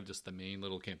boss fight, just the main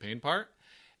little campaign part.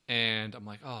 And I'm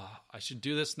like, oh, I should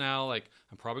do this now. Like,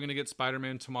 I'm probably going to get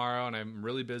Spider-Man tomorrow, and I'm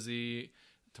really busy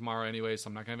tomorrow anyway, so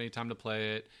I'm not going to have any time to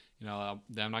play it. You know,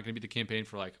 then I'm not going to beat the campaign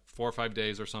for like 4 or 5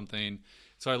 days or something.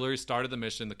 So I literally started the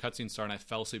mission, the cutscene started, and I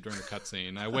fell asleep during the cutscene.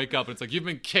 And I wake up, and it's like, you've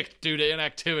been kicked due to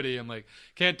inactivity. I'm like,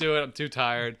 can't do it. I'm too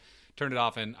tired. Turned it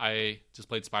off, and I just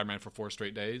played Spider-Man for 4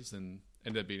 straight days and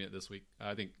ended up beating it this week.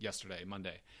 I think yesterday,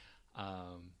 Monday.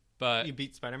 But You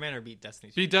beat Spider-Man or beat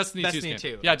Destiny 2? beat Destiny 2's Destiny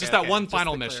campaign. 2. Yeah, just Okay, that one just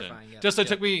final to mission. clarify, yeah. Just it Yeah.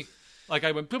 took me, like,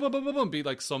 I went boom, boom, boom, boom, boom, beat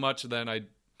like so much, then I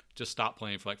just stopped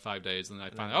playing for like 5 days, and then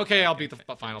I finally, okay, I'll beat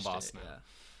the final boss now. Yeah.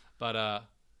 But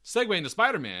segueing to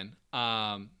Spider-Man,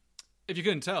 if you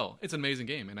couldn't tell, it's an amazing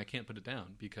game, and I can't put it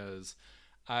down because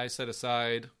I set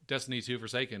aside Destiny 2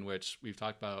 Forsaken, which we've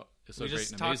talked about is so We great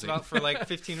just and talked amazing. about for like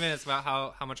 15 minutes about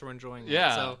how much we're enjoying it.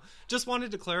 Yeah. So just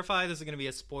wanted to clarify, this is going to be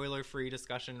a spoiler-free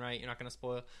discussion, right? You're not going to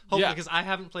spoil. Hopefully, Yeah. because I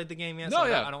haven't played the game yet, No, so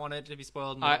yeah. I don't want it to be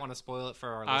spoiled, and I don't want to spoil it for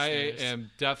our I listeners.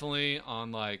 am definitely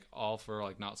on like all for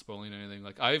like not spoiling anything.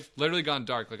 Like I've literally gone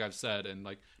dark, like I've said, and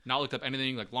like not looked up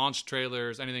anything like launch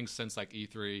trailers, anything since like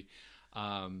E3,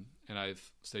 and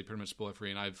I've stayed pretty much spoiler free,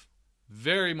 and I've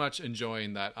very much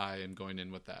enjoying that I am going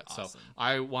in with that. Awesome. So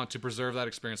I want to preserve that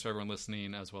experience for everyone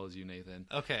listening as well as you, Nathan.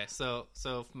 Okay, so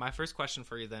my first question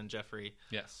for you then, Jeffrey.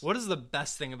 Yes. What is the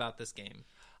best thing about this game?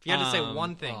 If you had to say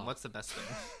one thing, what's the best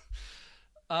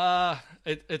thing?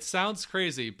 It sounds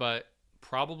crazy, but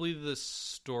probably the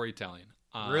storytelling.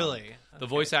 Really? The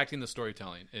voice acting, the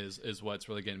storytelling is what's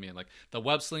really getting me in. Like the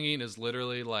web slinging is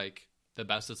literally like the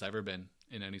best it's ever been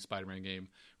in any Spider-Man game.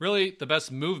 Really, the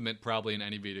best movement probably in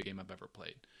any video game I've ever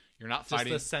played. You're not Just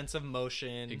fighting the sense of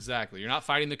motion. exactly. You're not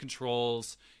fighting the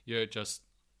controls. You're just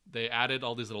they added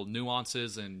all these little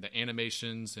nuances and the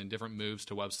animations and different moves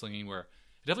to web slinging where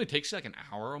it definitely takes you like an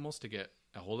hour almost to get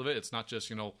a hold of it. It's not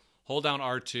just hold down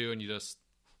R2 and you just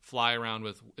fly around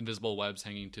with invisible webs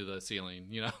hanging to the ceiling.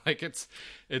 Like it's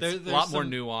There's a lot more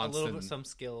some- nuanced. A little and, bit some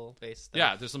skill based stuff.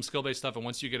 yeah, there's some skill based stuff, and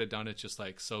once you get it done, it's just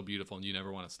like so beautiful, and you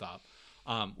never want to stop.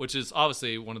 Which is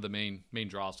obviously one of the main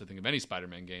draws to think of any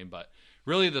Spider-Man game. But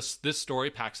really, this story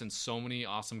packs in so many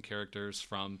awesome characters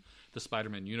from the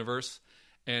Spider-Man universe,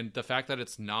 and the fact that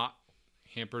it's not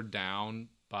hampered down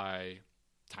by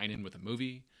tying in with a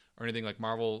movie or anything. Like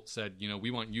Marvel said,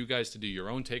 we want you guys to do your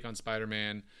own take on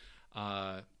Spider-Man.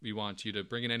 We want you to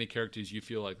bring in any characters you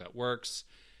feel like that works.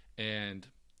 And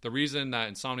the reason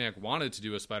that Insomniac wanted to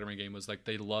do a Spider-Man game was like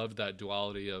they loved that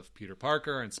duality of Peter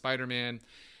Parker and Spider-Man.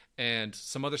 And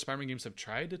some other Spider-Man games have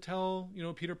tried to tell,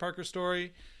 Peter Parker's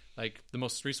story. Like the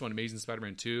most recent one, Amazing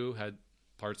Spider-Man 2, had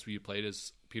parts where you played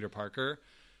as Peter Parker,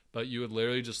 but you would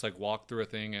literally just like walk through a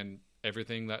thing and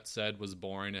everything that said was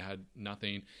boring. It had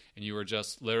nothing. And you were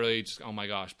just literally just, oh my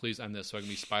gosh, please end this so I can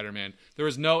be Spider-Man. There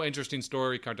was no interesting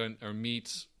story, content, or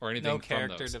meat or anything No from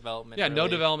character those. development. Yeah, no really.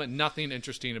 development, nothing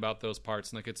interesting about those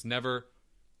parts. And like it's never,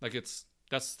 like that's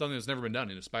something that's never been done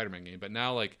in a Spider-Man game. But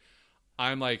now like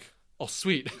I'm like, oh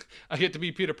sweet, I get to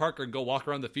be Peter Parker and go walk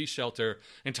around the feast shelter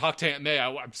and talk to Aunt May.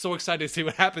 I'm so excited to see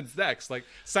what happens next. Like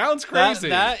sounds crazy.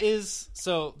 That is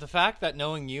so. The fact that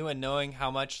knowing you and knowing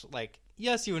how much like.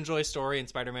 Yes, you enjoy story, and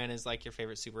Spider-Man is like your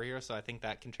favorite superhero, so I think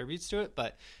that contributes to it.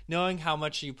 But knowing how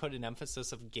much you put an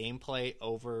emphasis of gameplay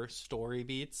over story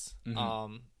beats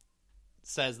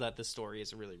says that the story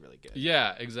is really, really good.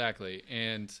 Yeah, exactly.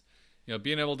 And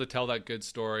being able to tell that good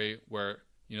story where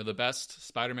the best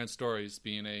Spider-Man stories,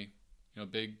 being a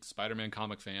big Spider-Man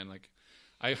comic fan, like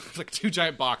I have like 2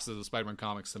 giant boxes of Spider-Man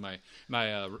comics in my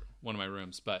one of my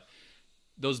rooms, but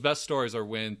those best stories are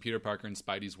when Peter Parker and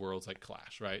Spidey's worlds like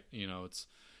clash, right? It's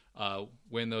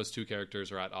when those 2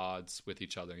 characters are at odds with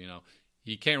each other.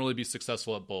 He can't really be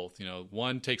successful at both.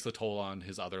 One takes a toll on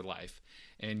his other life,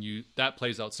 and that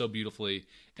plays out so beautifully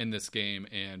in this game.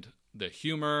 And the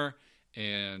humor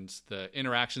and the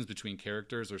interactions between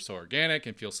characters are so organic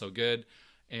and feel so good.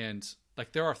 And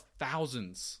like there are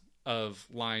thousands of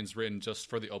lines written just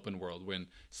for the open world. When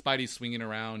Spidey's swinging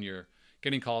around, you're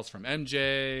getting calls from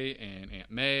MJ and Aunt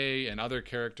May and other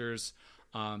characters.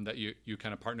 that you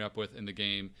kind of partner up with in the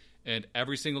game. And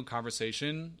every single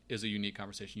conversation is a unique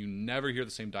conversation. You never hear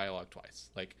the same dialogue twice.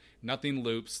 Like, nothing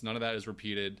loops. None of that is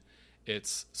repeated.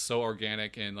 It's so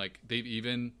organic. And, like, they've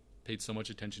even paid so much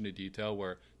attention to detail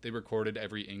where they recorded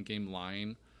every in-game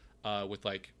line with,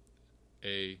 like,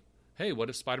 hey, what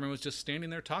if Spider-Man was just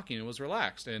standing there talking and was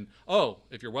relaxed? And,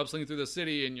 if you're web-slinging through the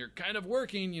city and you're kind of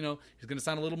working, he's going to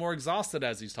sound a little more exhausted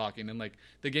as he's talking. And, like,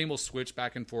 the game will switch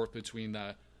back and forth between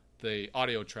the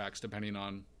audio tracks depending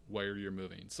on where you're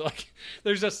moving. So, like,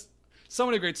 there's just so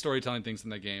many great storytelling things in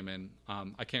the game, and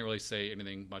I can't really say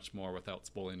anything much more without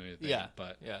spoiling anything. Yeah,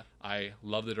 but yeah. I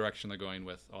love the direction they're going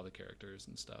with all the characters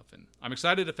and stuff, and I'm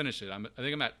excited to finish it. I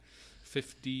think I'm at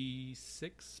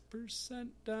 56%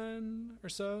 done or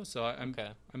so. So I'm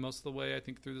most of the way, I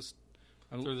think, through this.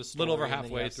 I'm Through the a story, little over and then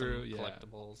halfway you have through. some Yeah,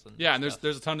 collectibles. And and stuff.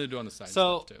 there's a ton to do on the side.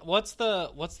 So stuff too. what's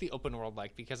the open world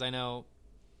like? Because I know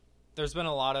there's been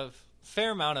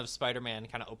fair amount of Spider-Man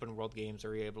kind of open world games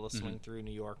where you're able to swing through New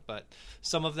York, but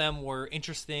some of them were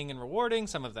interesting and rewarding,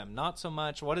 some of them not so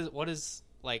much. What is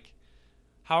like,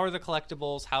 how are the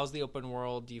collectibles? How's the open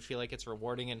world? Do you feel like it's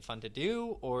rewarding and fun to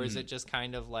do, or is it just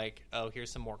kind of like, oh, here's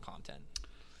some more content?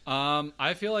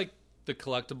 I feel like the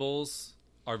collectibles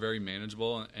are very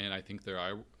manageable, and I think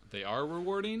they are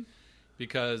rewarding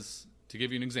because, to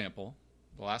give you an example,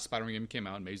 the last Spider-Man game came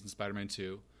out, Amazing Spider-Man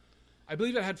 2. I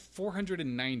believe it had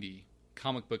 490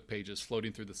 comic book pages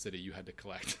floating through the city you had to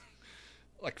collect.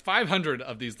 Like 500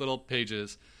 of these little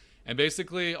pages. And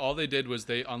basically all they did was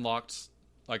they unlocked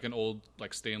like an old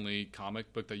like Stan Lee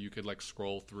comic book that you could like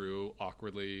scroll through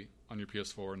awkwardly on your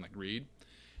PS4 and like read.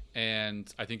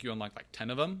 And I think you unlocked like 10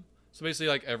 of them. So basically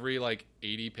like every like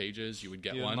 80 pages you would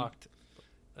get one.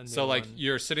 So like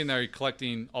you're sitting there, you're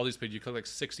collecting all these pages, you collect like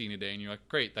 60 in a day, and you're like,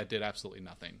 great, that did absolutely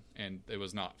nothing. And it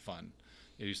was not fun.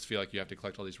 You just feel like you have to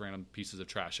collect all these random pieces of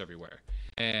trash everywhere.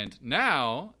 And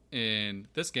now, in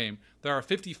this game, there are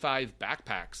 55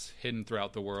 backpacks hidden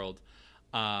throughout the world.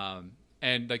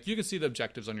 And like you can see the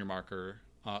objectives on your marker,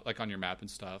 like on your map and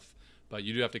stuff. But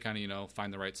you do have to kind of,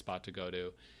 find the right spot to go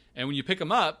to. And when you pick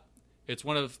them up, it's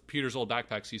one of Peter's old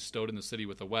backpacks he's stowed in the city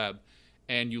with a web.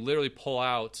 And you literally pull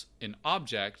out an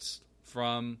object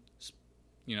from,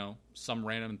 some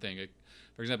random thing.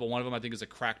 For example, one of them I think is a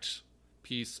cracked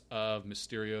piece of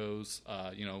Mysterio's,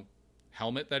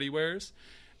 helmet that he wears.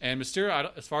 And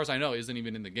Mysterio, as far as I know, isn't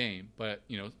even in the game. But,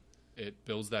 it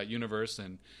builds that universe.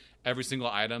 And every single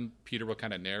item, Peter will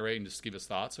kind of narrate and just give his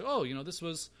thoughts. So, this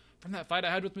was from that fight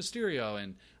I had with Mysterio.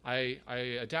 And I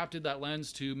adapted that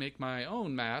lens to make my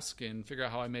own mask and figure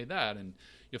out how I made that. And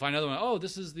you'll find another one,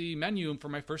 this is the menu for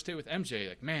my first date with MJ.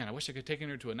 Like, man, I wish I could take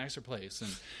her to a nicer place.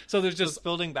 And so there's just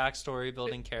building backstory,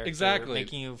 building character, exactly,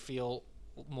 making you feel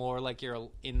more like you're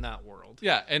in that world.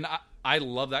 Yeah, and I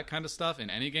love that kind of stuff in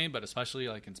any game, but especially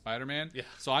like in Spider-Man. Yeah.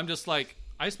 So I'm just like,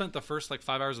 I spent the first like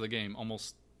 5 hours of the game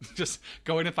almost just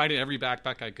going and finding every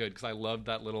backpack I could because I loved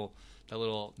that little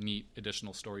neat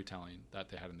additional storytelling that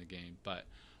they had in the game. But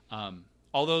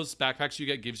all those backpacks you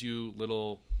get gives you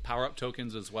little power-up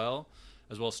tokens as well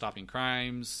as stopping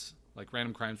crimes. Like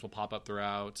random crimes will pop up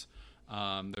throughout.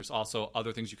 There's also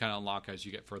other things you kind of unlock as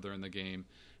you get further in the game.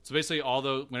 So basically,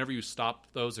 whenever you stop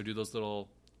those or do those little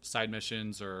side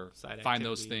missions or find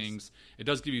those things, it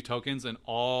does give you tokens, and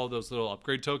all those little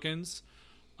upgrade tokens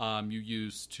you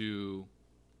use to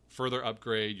further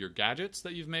upgrade your gadgets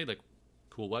that you've made, like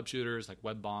cool web shooters, like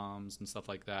web bombs and stuff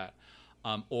like that,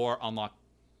 or unlock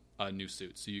new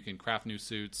suits. So you can craft new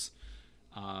suits.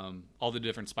 All the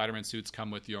different Spider-Man suits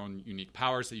come with your own unique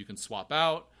powers that you can swap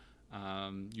out.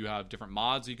 You have different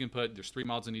mods you can put. There's 3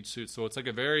 mods in each suit, so it's like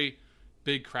a very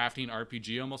big crafting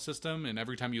RPG almost system. And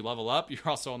every time you level up, you're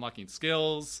also unlocking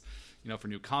skills, for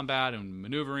new combat and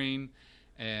maneuvering.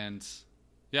 And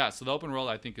yeah, so the open world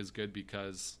I think is good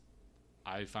because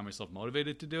I find myself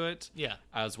motivated to do it. Yeah.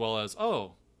 As well as,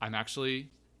 I'm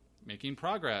actually making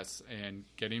progress and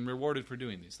getting rewarded for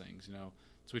doing these things, So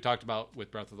we talked about with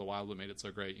Breath of the Wild what made it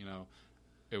so great,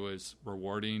 it was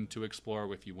rewarding to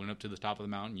explore. If you went up to the top of the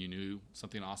mountain, you knew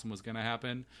something awesome was going to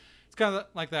happen. It's kind of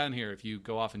like that in here. If you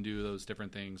go off and do those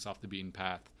different things off the beaten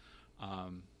path,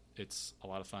 it's a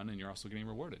lot of fun, and you're also getting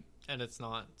rewarded. And it's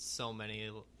not so many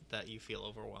that you feel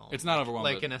overwhelmed. It's not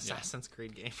overwhelming. Like an Assassin's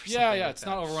Creed game. Or yeah, like it's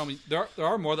not overwhelming. There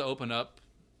are more that open up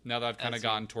now that I've kind of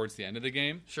gotten towards the end of the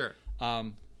game. Sure.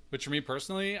 Which for me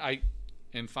personally, I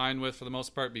am fine with for the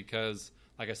most part because,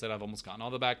 like I said, I've almost gotten all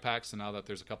the backpacks, and now that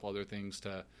there's a couple other things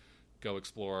to go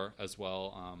explore as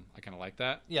well, I kind of like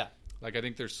that. Yeah. Like I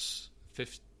think there's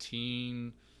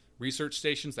 15 research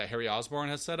stations that Harry Osborn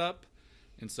has set up,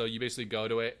 and so you basically go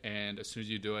to it, and as soon as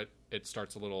you do it, it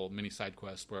starts a little mini side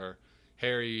quest where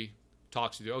Harry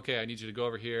talks with you. Okay, I need you to go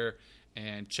over here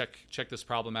and check this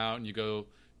problem out, and you go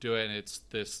do it, and it's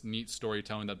this neat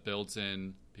storytelling that builds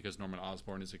in because Norman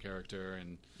Osborn is a character,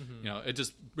 and it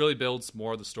just really builds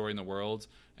more of the story in the world,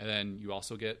 and then you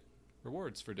also get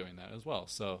rewards for doing that as well.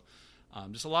 So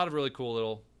just a lot of really cool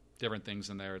little different things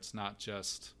in there. It's not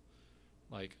just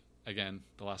like, again,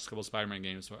 the last couple of Spider-Man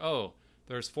games where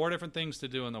there's 4 different things to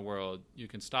do in the world. You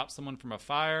can stop someone from a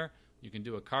fire, you can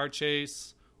do a car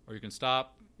chase, or you can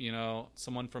stop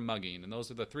someone from mugging, and those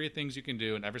are the 3 things you can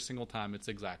do, and every single time it's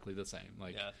exactly the same.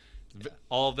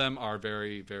 All of them are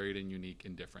very varied and unique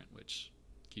and different, which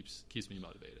keeps me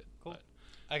motivated. Cool. But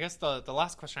I guess the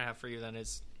last question I have for you then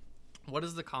is, what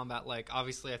is the combat like?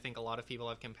 Obviously, I think a lot of people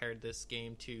have compared this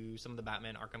game to some of the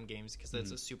Batman Arkham games because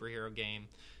it's a superhero game.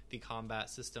 The combat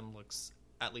system looks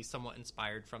at least somewhat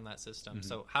inspired from that system.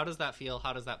 So how does that feel?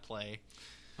 How does that play?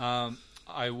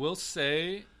 I will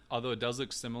say, although it does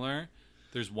look similar,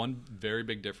 there's one very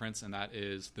big difference, and that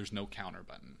is there's no counter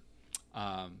button.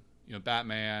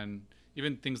 Batman,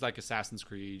 even things like Assassin's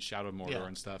Creed, Shadow of Mordor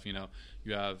and stuff,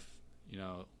 you have,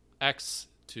 X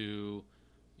to,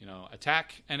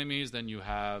 attack enemies, then you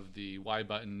have the Y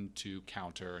button to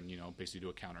counter and, basically do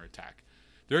a counter attack.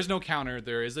 There is no counter.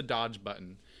 There is a dodge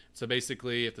button. So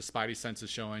basically, if the Spidey sense is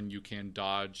showing, you can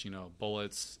dodge,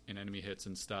 bullets and enemy hits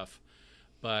and stuff.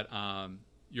 But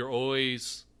you're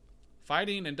always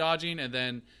fighting and dodging, and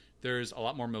then there's a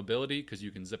lot more mobility because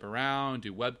you can zip around,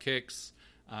 do web kicks.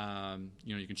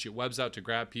 You can shoot webs out to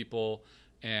grab people,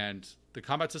 and the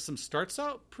combat system starts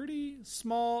out pretty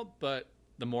small, but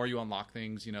the more you unlock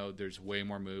things, there's way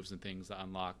more moves and things that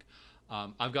unlock.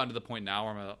 I've gotten to the point now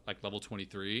where I'm at like level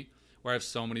 23, where I have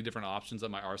so many different options at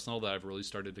my arsenal that I've really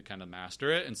started to kind of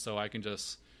master it, and so I can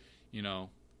just,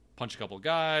 punch a couple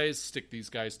guys, stick these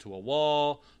guys to a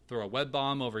wall, throw a web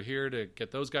bomb over here to get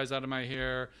those guys out of my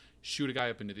hair, shoot a guy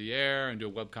up into the air and do a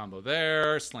web combo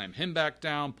there, slam him back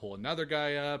down, pull another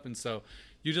guy up. And so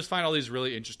you just find all these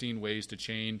really interesting ways to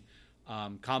chain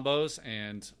combos,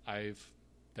 and I've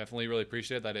definitely really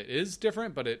appreciated that it is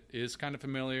different, but it is kind of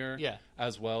familiar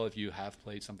as well if you have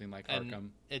played something like Arkham.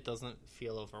 It doesn't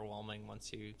feel overwhelming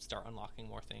once you start unlocking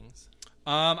more things.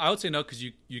 I would say no, because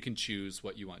you can choose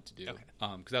what you want to do. Okay.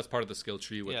 Because that's part of the skill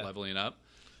tree with leveling up.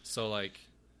 So like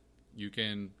you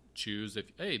can choose if,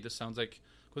 hey, this sounds like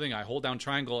a cool thing. I hold down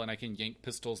triangle and I can yank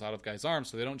pistols out of guys' arms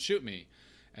so they don't shoot me.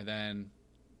 And then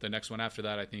the next one after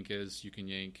that, I think, is you can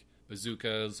yank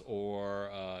bazookas or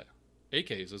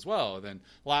AKs as well. And then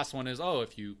the last one is,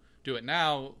 if you do it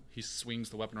now, he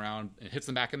swings the weapon around and hits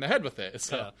them back in the head with it.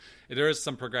 So there is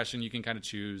some progression. You can kind of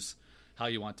choose how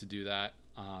you want to do that.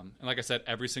 And like I said,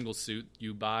 every single suit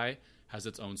you buy has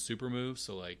its own super move.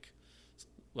 So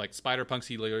like Spider-Punk's,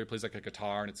 he literally plays like a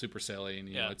guitar and it's super silly and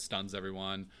it stuns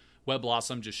everyone. Web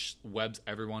Blossom just webs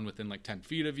everyone within like 10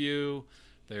 feet of you.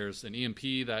 There's an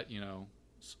EMP that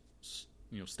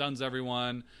stuns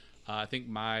everyone. I think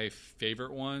my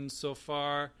favorite one so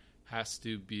far has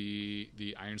to be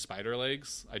the Iron Spider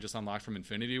legs I just unlocked from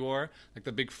Infinity War. Like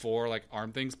the big 4 like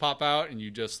arm things pop out and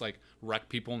you just like wreck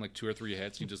people in like 2 or 3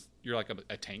 hits. You're like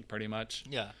a tank pretty much.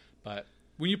 Yeah. But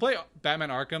when you play Batman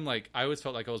Arkham, like I always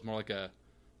felt like I was more like a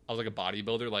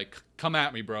bodybuilder, like come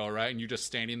at me, bro, right? And you're just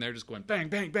standing there just going bang,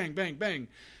 bang, bang, bang, bang.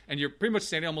 And you're pretty much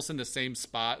standing almost in the same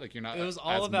spot. Like you're not. It was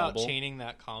all about chaining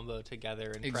that combo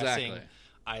together and pressing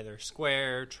either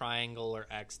square, triangle, or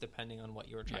X, depending on what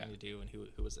you were trying to do and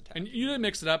who was attacking. And you didn't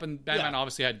mix it up, and Batman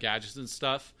obviously had gadgets and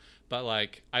stuff, but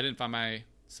like I didn't find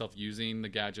myself using the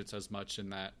gadgets as much in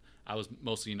that I was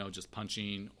mostly, just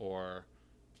punching or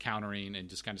countering and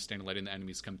just kind of standing letting the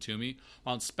enemies come to me.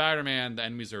 While in Spider-Man, the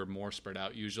enemies are more spread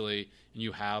out usually, and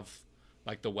you have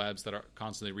like the webs that are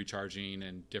constantly recharging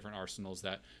and different arsenals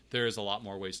that there's a lot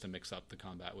more ways to mix up the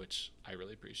combat, which I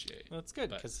really appreciate. Well, that's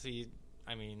good because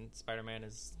Spider-Man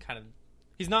is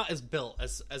he's not as built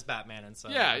as Batman, and so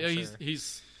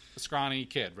he's a scrawny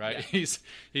kid, right? Yeah.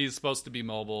 He's supposed to be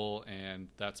mobile, and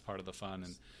that's part of the fun.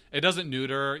 And it doesn't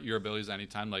neuter your abilities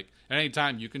anytime. Like at any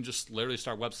time, you can just literally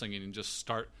start web slinging and just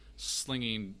start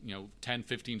slinging 10,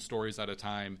 15 stories at a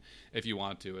time if you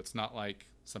want to. It's not like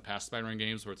some past Spider-Man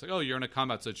games where it's like, you're in a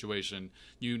combat situation,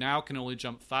 you now can only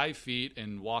jump 5 feet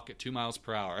and walk at 2 miles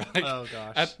per hour. Like, oh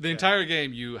gosh! At the entire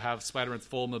game, you have Spider-Man's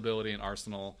full mobility and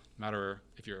arsenal, no matter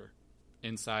if you're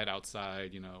inside,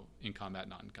 outside, in combat,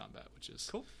 not in combat, which is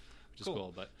cool.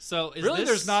 But so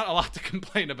there's not a lot to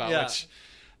complain about. Yeah. Which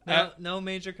no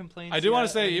major complaints. I do want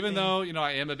to say, even though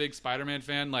I am a big Spider-Man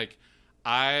fan, like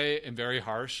I am very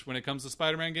harsh when it comes to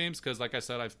Spider-Man games because, like I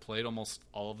said, I've played almost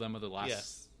all of them over the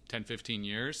last 10, 15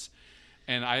 years.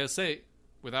 And I say,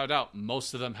 without a doubt,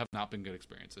 most of them have not been good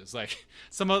experiences. Like,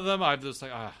 some of them I've just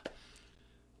like,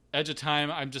 Edge of Time,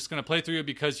 I'm just going to play through it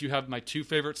because you have my two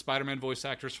favorite Spider-Man voice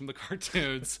actors from the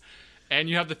cartoons, and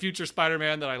you have the future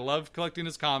Spider-Man that I love collecting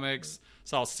his comics.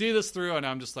 So I'll see this through, and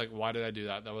I'm just like, why did I do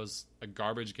that? That was a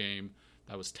garbage game.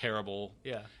 That was terrible.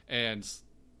 Yeah. And,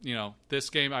 this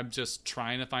game, I'm just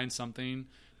trying to find something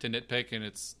to nitpick, and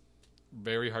it's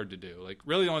very hard to do. Like,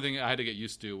 really the only thing I had to get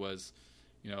used to was,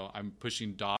 I'm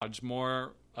pushing dodge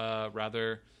more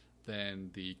rather than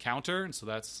the counter, and so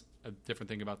that's a different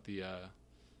thing about the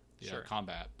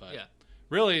combat. But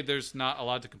really, there's not a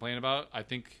lot to complain about. I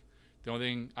think the only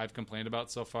thing I've complained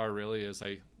about so far really is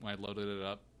when I loaded it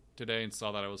up today and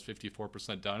saw that I was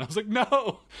 54% done. I was like,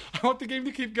 no, I want the game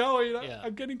to keep going.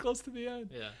 I'm getting close to the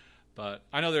end. Yeah. But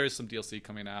I know there is some DLC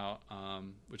coming out,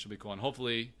 which will be cool. And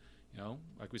hopefully,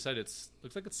 like we said, looks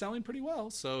like it's selling pretty well.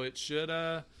 So it should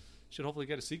hopefully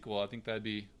get a sequel. I think that'd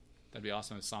be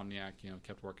awesome if Insomniac,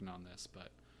 kept working on this. But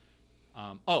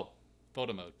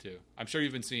photo mode too. I'm sure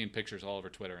you've been seeing pictures all over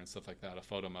Twitter and stuff like that of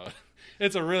photo mode.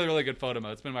 It's a really, really good photo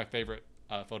mode. It's been my favorite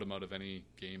photo mode of any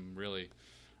game, really.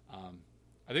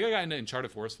 I think I got into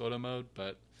Uncharted 4's photo mode,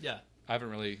 but I haven't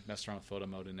really messed around with photo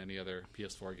mode in any other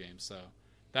PS4 games. So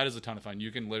that is a ton of fun.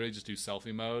 You can literally just do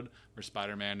selfie mode where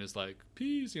Spider-Man is like,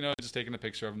 peace, just taking a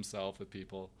picture of himself with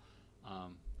people.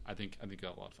 I think I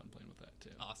got a lot of fun playing with that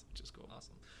too. Awesome. Which is cool.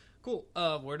 Awesome. Cool.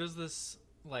 Where does this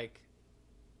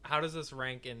how does this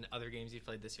rank in other games you've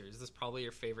played this year? Is this probably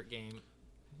your favorite game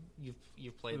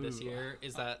you've played this year?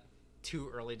 Is that too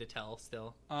early to tell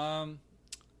still?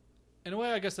 In a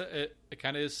way, I guess it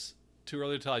kind of is too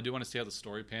early to tell. I do want to see how the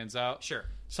story pans out. Sure.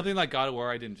 Something like God of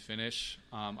War I didn't finish.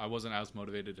 I wasn't as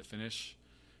motivated to finish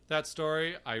that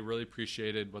story. I really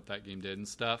appreciated what that game did and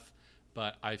stuff,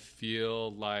 but I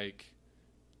feel like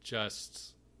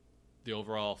just the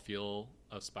overall feel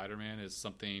of Spider-Man is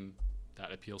something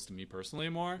that appeals to me personally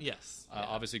more. Yes.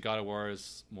 Obviously, God of War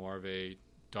is more of a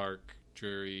dark,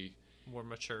 dreary, more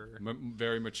mature,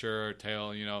 very mature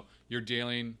tale. You're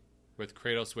dealing with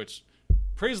Kratos, which,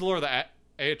 praise the Lord that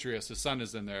Atreus, his son,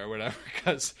 is in there or whatever,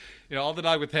 because all the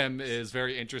dialogue with him is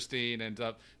very interesting, and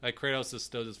like Kratos is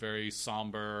still just very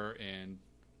somber and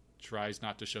tries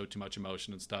not to show too much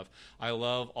emotion and stuff. I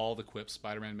love all the quips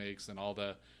Spider-Man makes and all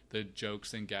the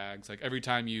jokes and gags. Like every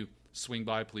time you swing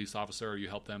by a police officer or you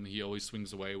help them, he always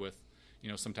swings away with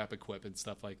some type of quip and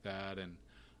stuff like that. And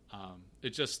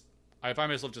I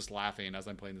find myself just laughing as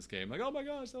I'm playing this game, like, oh my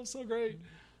gosh, that was so great.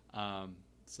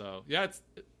 So yeah,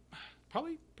 it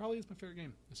probably is my favorite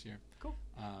game this year. Cool.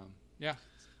 Yeah.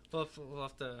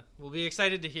 We'll be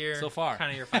excited to hear so far kind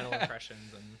of your final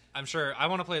impressions, and I'm sure I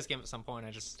want to play this game at some point.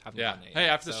 I just haven't done it yet. Hey,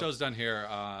 after the show's done here,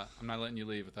 I'm not letting you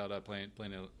leave without playing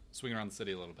swing around the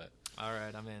city a little bit. All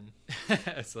right, I'm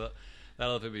in. So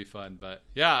that'll be fun. But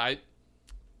yeah, I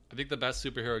think the best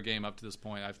superhero game up to this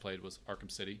point I've played was Arkham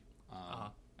City.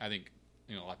 I think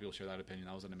a lot of people share that opinion.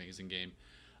 That was an amazing game.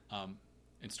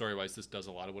 And story-wise, this does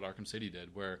a lot of what Arkham City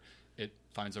did, where it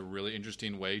finds a really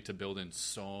interesting way to build in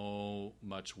so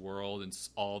much world and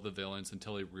all the villains and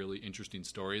tell a really interesting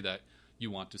story that you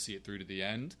want to see it through to the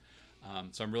end.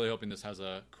 So I'm really hoping this has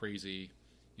a crazy,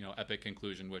 epic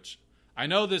conclusion, which I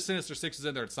know the Sinister Six is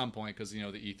in there at some point because, the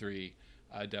E3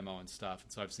 demo and stuff.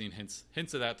 And so I've seen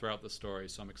hints of that throughout the story.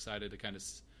 So I'm excited to kind of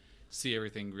see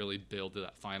everything really build to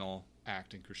that final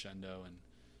act and crescendo and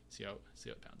see how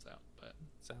it pans out. But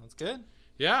sounds good.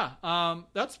 Yeah,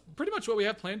 that's pretty much what we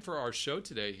have planned for our show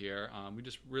today here. We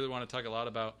just really want to talk a lot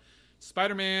about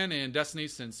Spider-Man and Destiny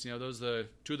since, those are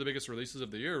two of the biggest releases of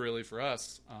the year, really, for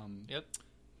us. Yep.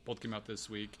 Both came out this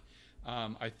week.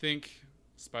 I think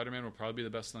Spider-Man will probably be the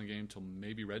best-selling game until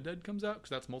maybe Red Dead comes out because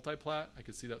that's multi-plat. I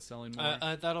could see that selling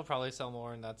more. That'll probably sell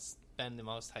more, and that's been the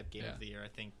most hyped game of the year, I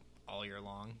think, all year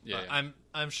long. Yeah, but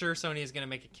I'm sure Sony is going to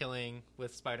make a killing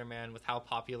with Spider-Man with how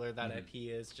popular that IP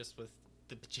is, just with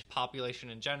the population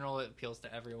in general. It appeals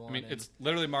to everyone. I mean, it's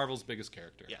literally Marvel's biggest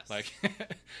character. Yes. Like,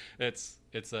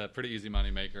 it's a pretty easy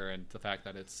moneymaker, and the fact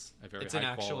that it's a very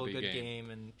high quality good game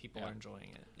and people are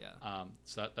enjoying it. Yeah.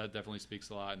 So that definitely speaks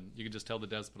a lot, and you can just tell the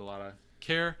devs put a lot of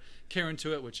care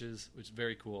into it, which is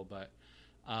very cool. But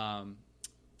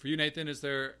for you, Nathan, is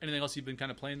there anything else you've been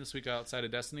kind of playing this week outside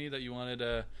of Destiny that you wanted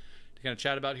to kind of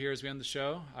chat about here as we end the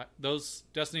show? Those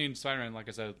Destiny and Spider-Man, like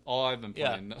I said, all I've been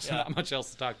playing. So not much else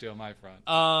to talk to on my front.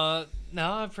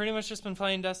 No, I've pretty much just been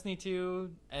playing Destiny 2,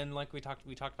 and like we talked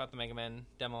about the Mega Man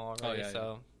demo already.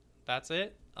 That's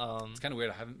it. It's kind of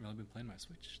weird. I haven't really been playing my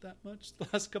Switch that much the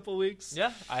last couple of weeks.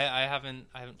 Yeah, I haven't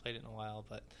played it in a while,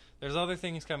 but there's other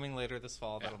things coming later this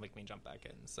fall that'll make me jump back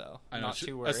in. So I'm not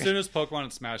too worried. As soon as Pokemon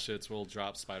and Smash hits, we'll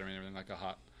drop Spider-Man and everything like a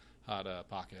hot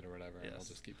pocket or whatever, and we'll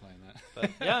just keep playing that. But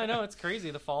yeah, I know it's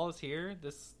crazy. The fall is here.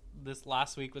 this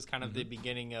last week was kind of the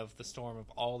beginning of the storm of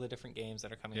all the different games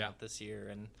that are coming out this year,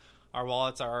 and our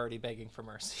wallets are already begging for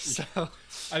mercy. So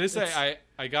I just say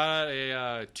I got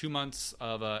a 2 months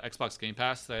of Xbox Game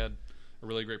Pass. They had a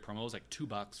really great promo. It was like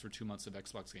 $2 for 2 months of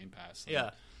Xbox Game Pass.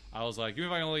 And I was like, even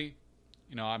if I only,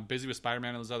 I'm busy with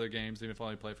Spider-Man and those other games. Even if I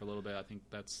only play for a little bit, I think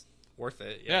that's worth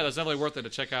it. Yeah, that's definitely worth it to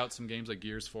check out some games like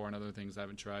Gears 4 and other things I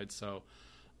haven't tried. So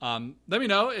let me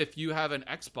know if you have an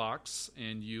Xbox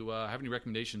and you have any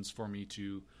recommendations for me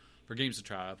for games to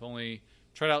try. I've only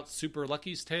tried out Super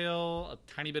Lucky's Tale, a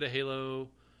tiny bit of Halo,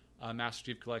 Master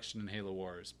Chief Collection, and Halo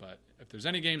Wars. But if there's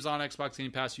any games on Xbox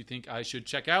Game Pass you think I should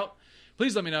check out,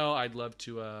 please let me know. I'd love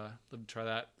to try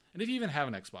that. And if you even have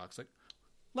an Xbox,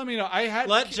 let me know.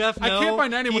 Let Jeff know. I can't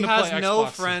find anyone he to play has no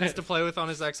Xbox friends with. to play with on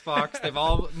his Xbox. They've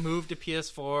all moved to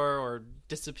PS4 or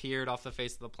disappeared off the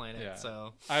face of the planet. Yeah.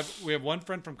 So we have one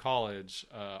friend from college,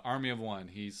 Army of One.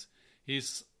 He's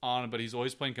on, but he's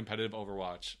always playing competitive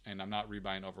Overwatch, and I'm not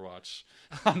rebuying Overwatch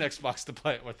on Xbox to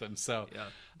play it with him. So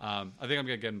I think I'm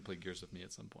gonna get him to play Gears with me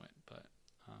at some point. But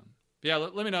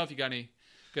let me know if you got any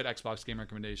good Xbox game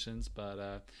recommendations.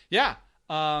 But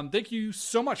thank you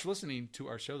so much for listening to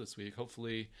our show this week.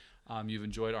 Hopefully you've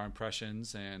enjoyed our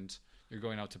impressions and you're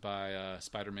going out to buy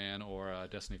Spider-Man or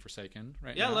Destiny Forsaken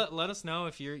right now. Yeah, let us know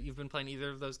if you've been playing either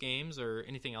of those games or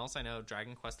anything else. I know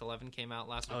Dragon Quest XI came out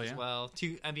last week as well.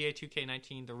 NBA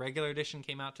 2K19, the regular edition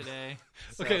came out today.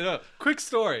 So. Okay, no, quick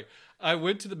story. I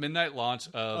went to the midnight launch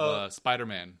of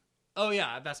Spider-Man. Oh,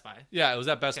 yeah, at Best Buy. Yeah, it was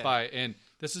at Best Buy. And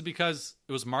this is because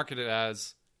it was marketed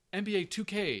as NBA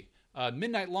 2K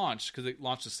midnight launch because it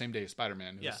launched the same day as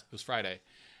Spider-Man. It was Friday.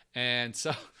 And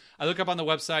so I look up on the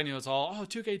website, and it's all,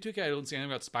 2K. I don't see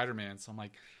anything about Spider-Man. So I'm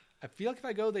like, I feel like if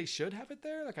I go, they should have it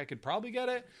there. Like, I could probably get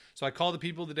it. So I call the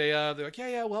people the day of. They're like,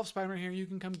 yeah, we'll have Spider-Man here. You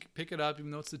can come pick it up,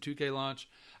 even though it's the 2K launch.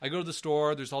 I go to the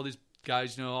store. There's all these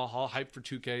guys, all hyped for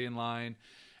 2K in line.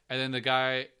 And then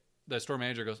the store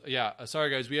manager goes, sorry,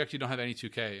 guys, we actually don't have any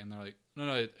 2K. And they're like,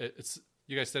 no, it's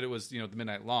you guys said it was, the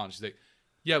midnight launch. He's like,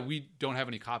 yeah, we don't have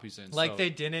any copies in. Like,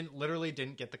 they literally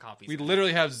didn't get the copies. We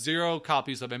literally have 0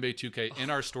 copies of NBA 2K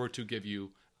in our store to give you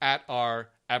at our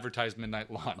advertised midnight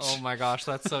launch. Oh my gosh,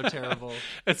 that's so terrible.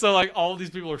 And so, all of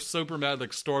these people are super mad,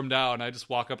 stormed out, and I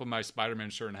just walk up in my Spider-Man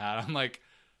shirt and hat. I'm like,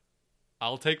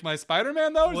 I'll take my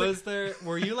Spider-Man, though? Were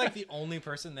you, the only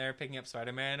person there picking up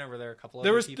Spider-Man, or were there a couple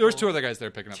other people? There was 2 other guys there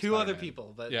picking up Two Spider-Man. other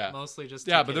people, but mostly just 2K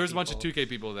Yeah, but there was a bunch people. of 2K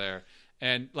people there.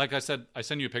 And like I said, I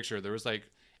sent you a picture. There was,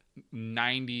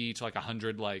 90 to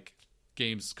 100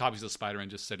 copies of Spider-Man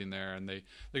just sitting there, and they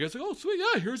guys like, oh sweet,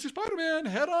 here's your Spider-Man,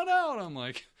 head on out. I'm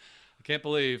like, I can't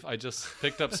believe I just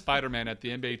picked up Spider-Man at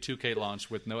the NBA 2K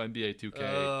launch with no NBA 2K.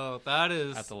 Oh, that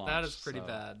is at the launch. That is pretty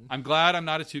bad. I'm glad I'm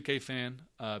not a 2K fan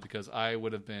because I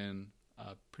would have been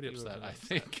pretty upset. I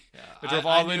think I drove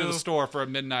all the way to the store for a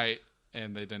midnight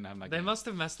and they didn't have my game. They must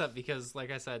have messed up because,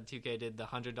 like I said, 2K did the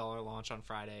 $100 launch on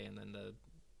Friday, and then the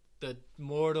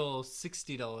mortal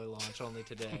 $60 launch only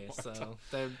today. So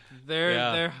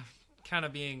they're kind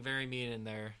of being very mean in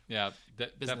their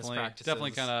business practices.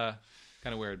 Definitely kind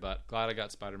of weird, but glad I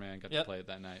got Spider-Man, got to play it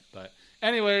that night. But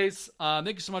anyways,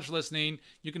 thank you so much for listening.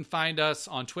 You can find us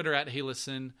on Twitter at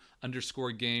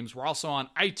HeyListen_games. We're also on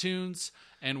iTunes,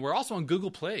 and we're also on Google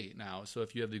Play now. So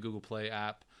if you have the Google Play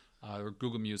app or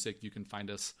Google Music, you can find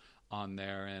us on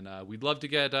there. And we'd love to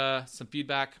get some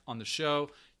feedback on the show.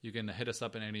 You can hit us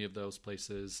up in any of those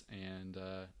places. And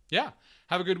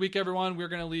have a good week, everyone. We're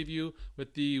going to leave you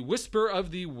with the Whisper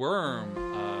of the Worm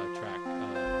track,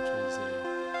 which is a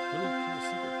really cool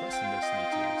secret quest in Destiny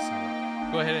 2.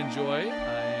 So go ahead and enjoy,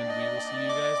 and we will see you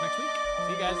guys next week.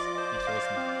 See you guys. Thanks for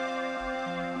listening.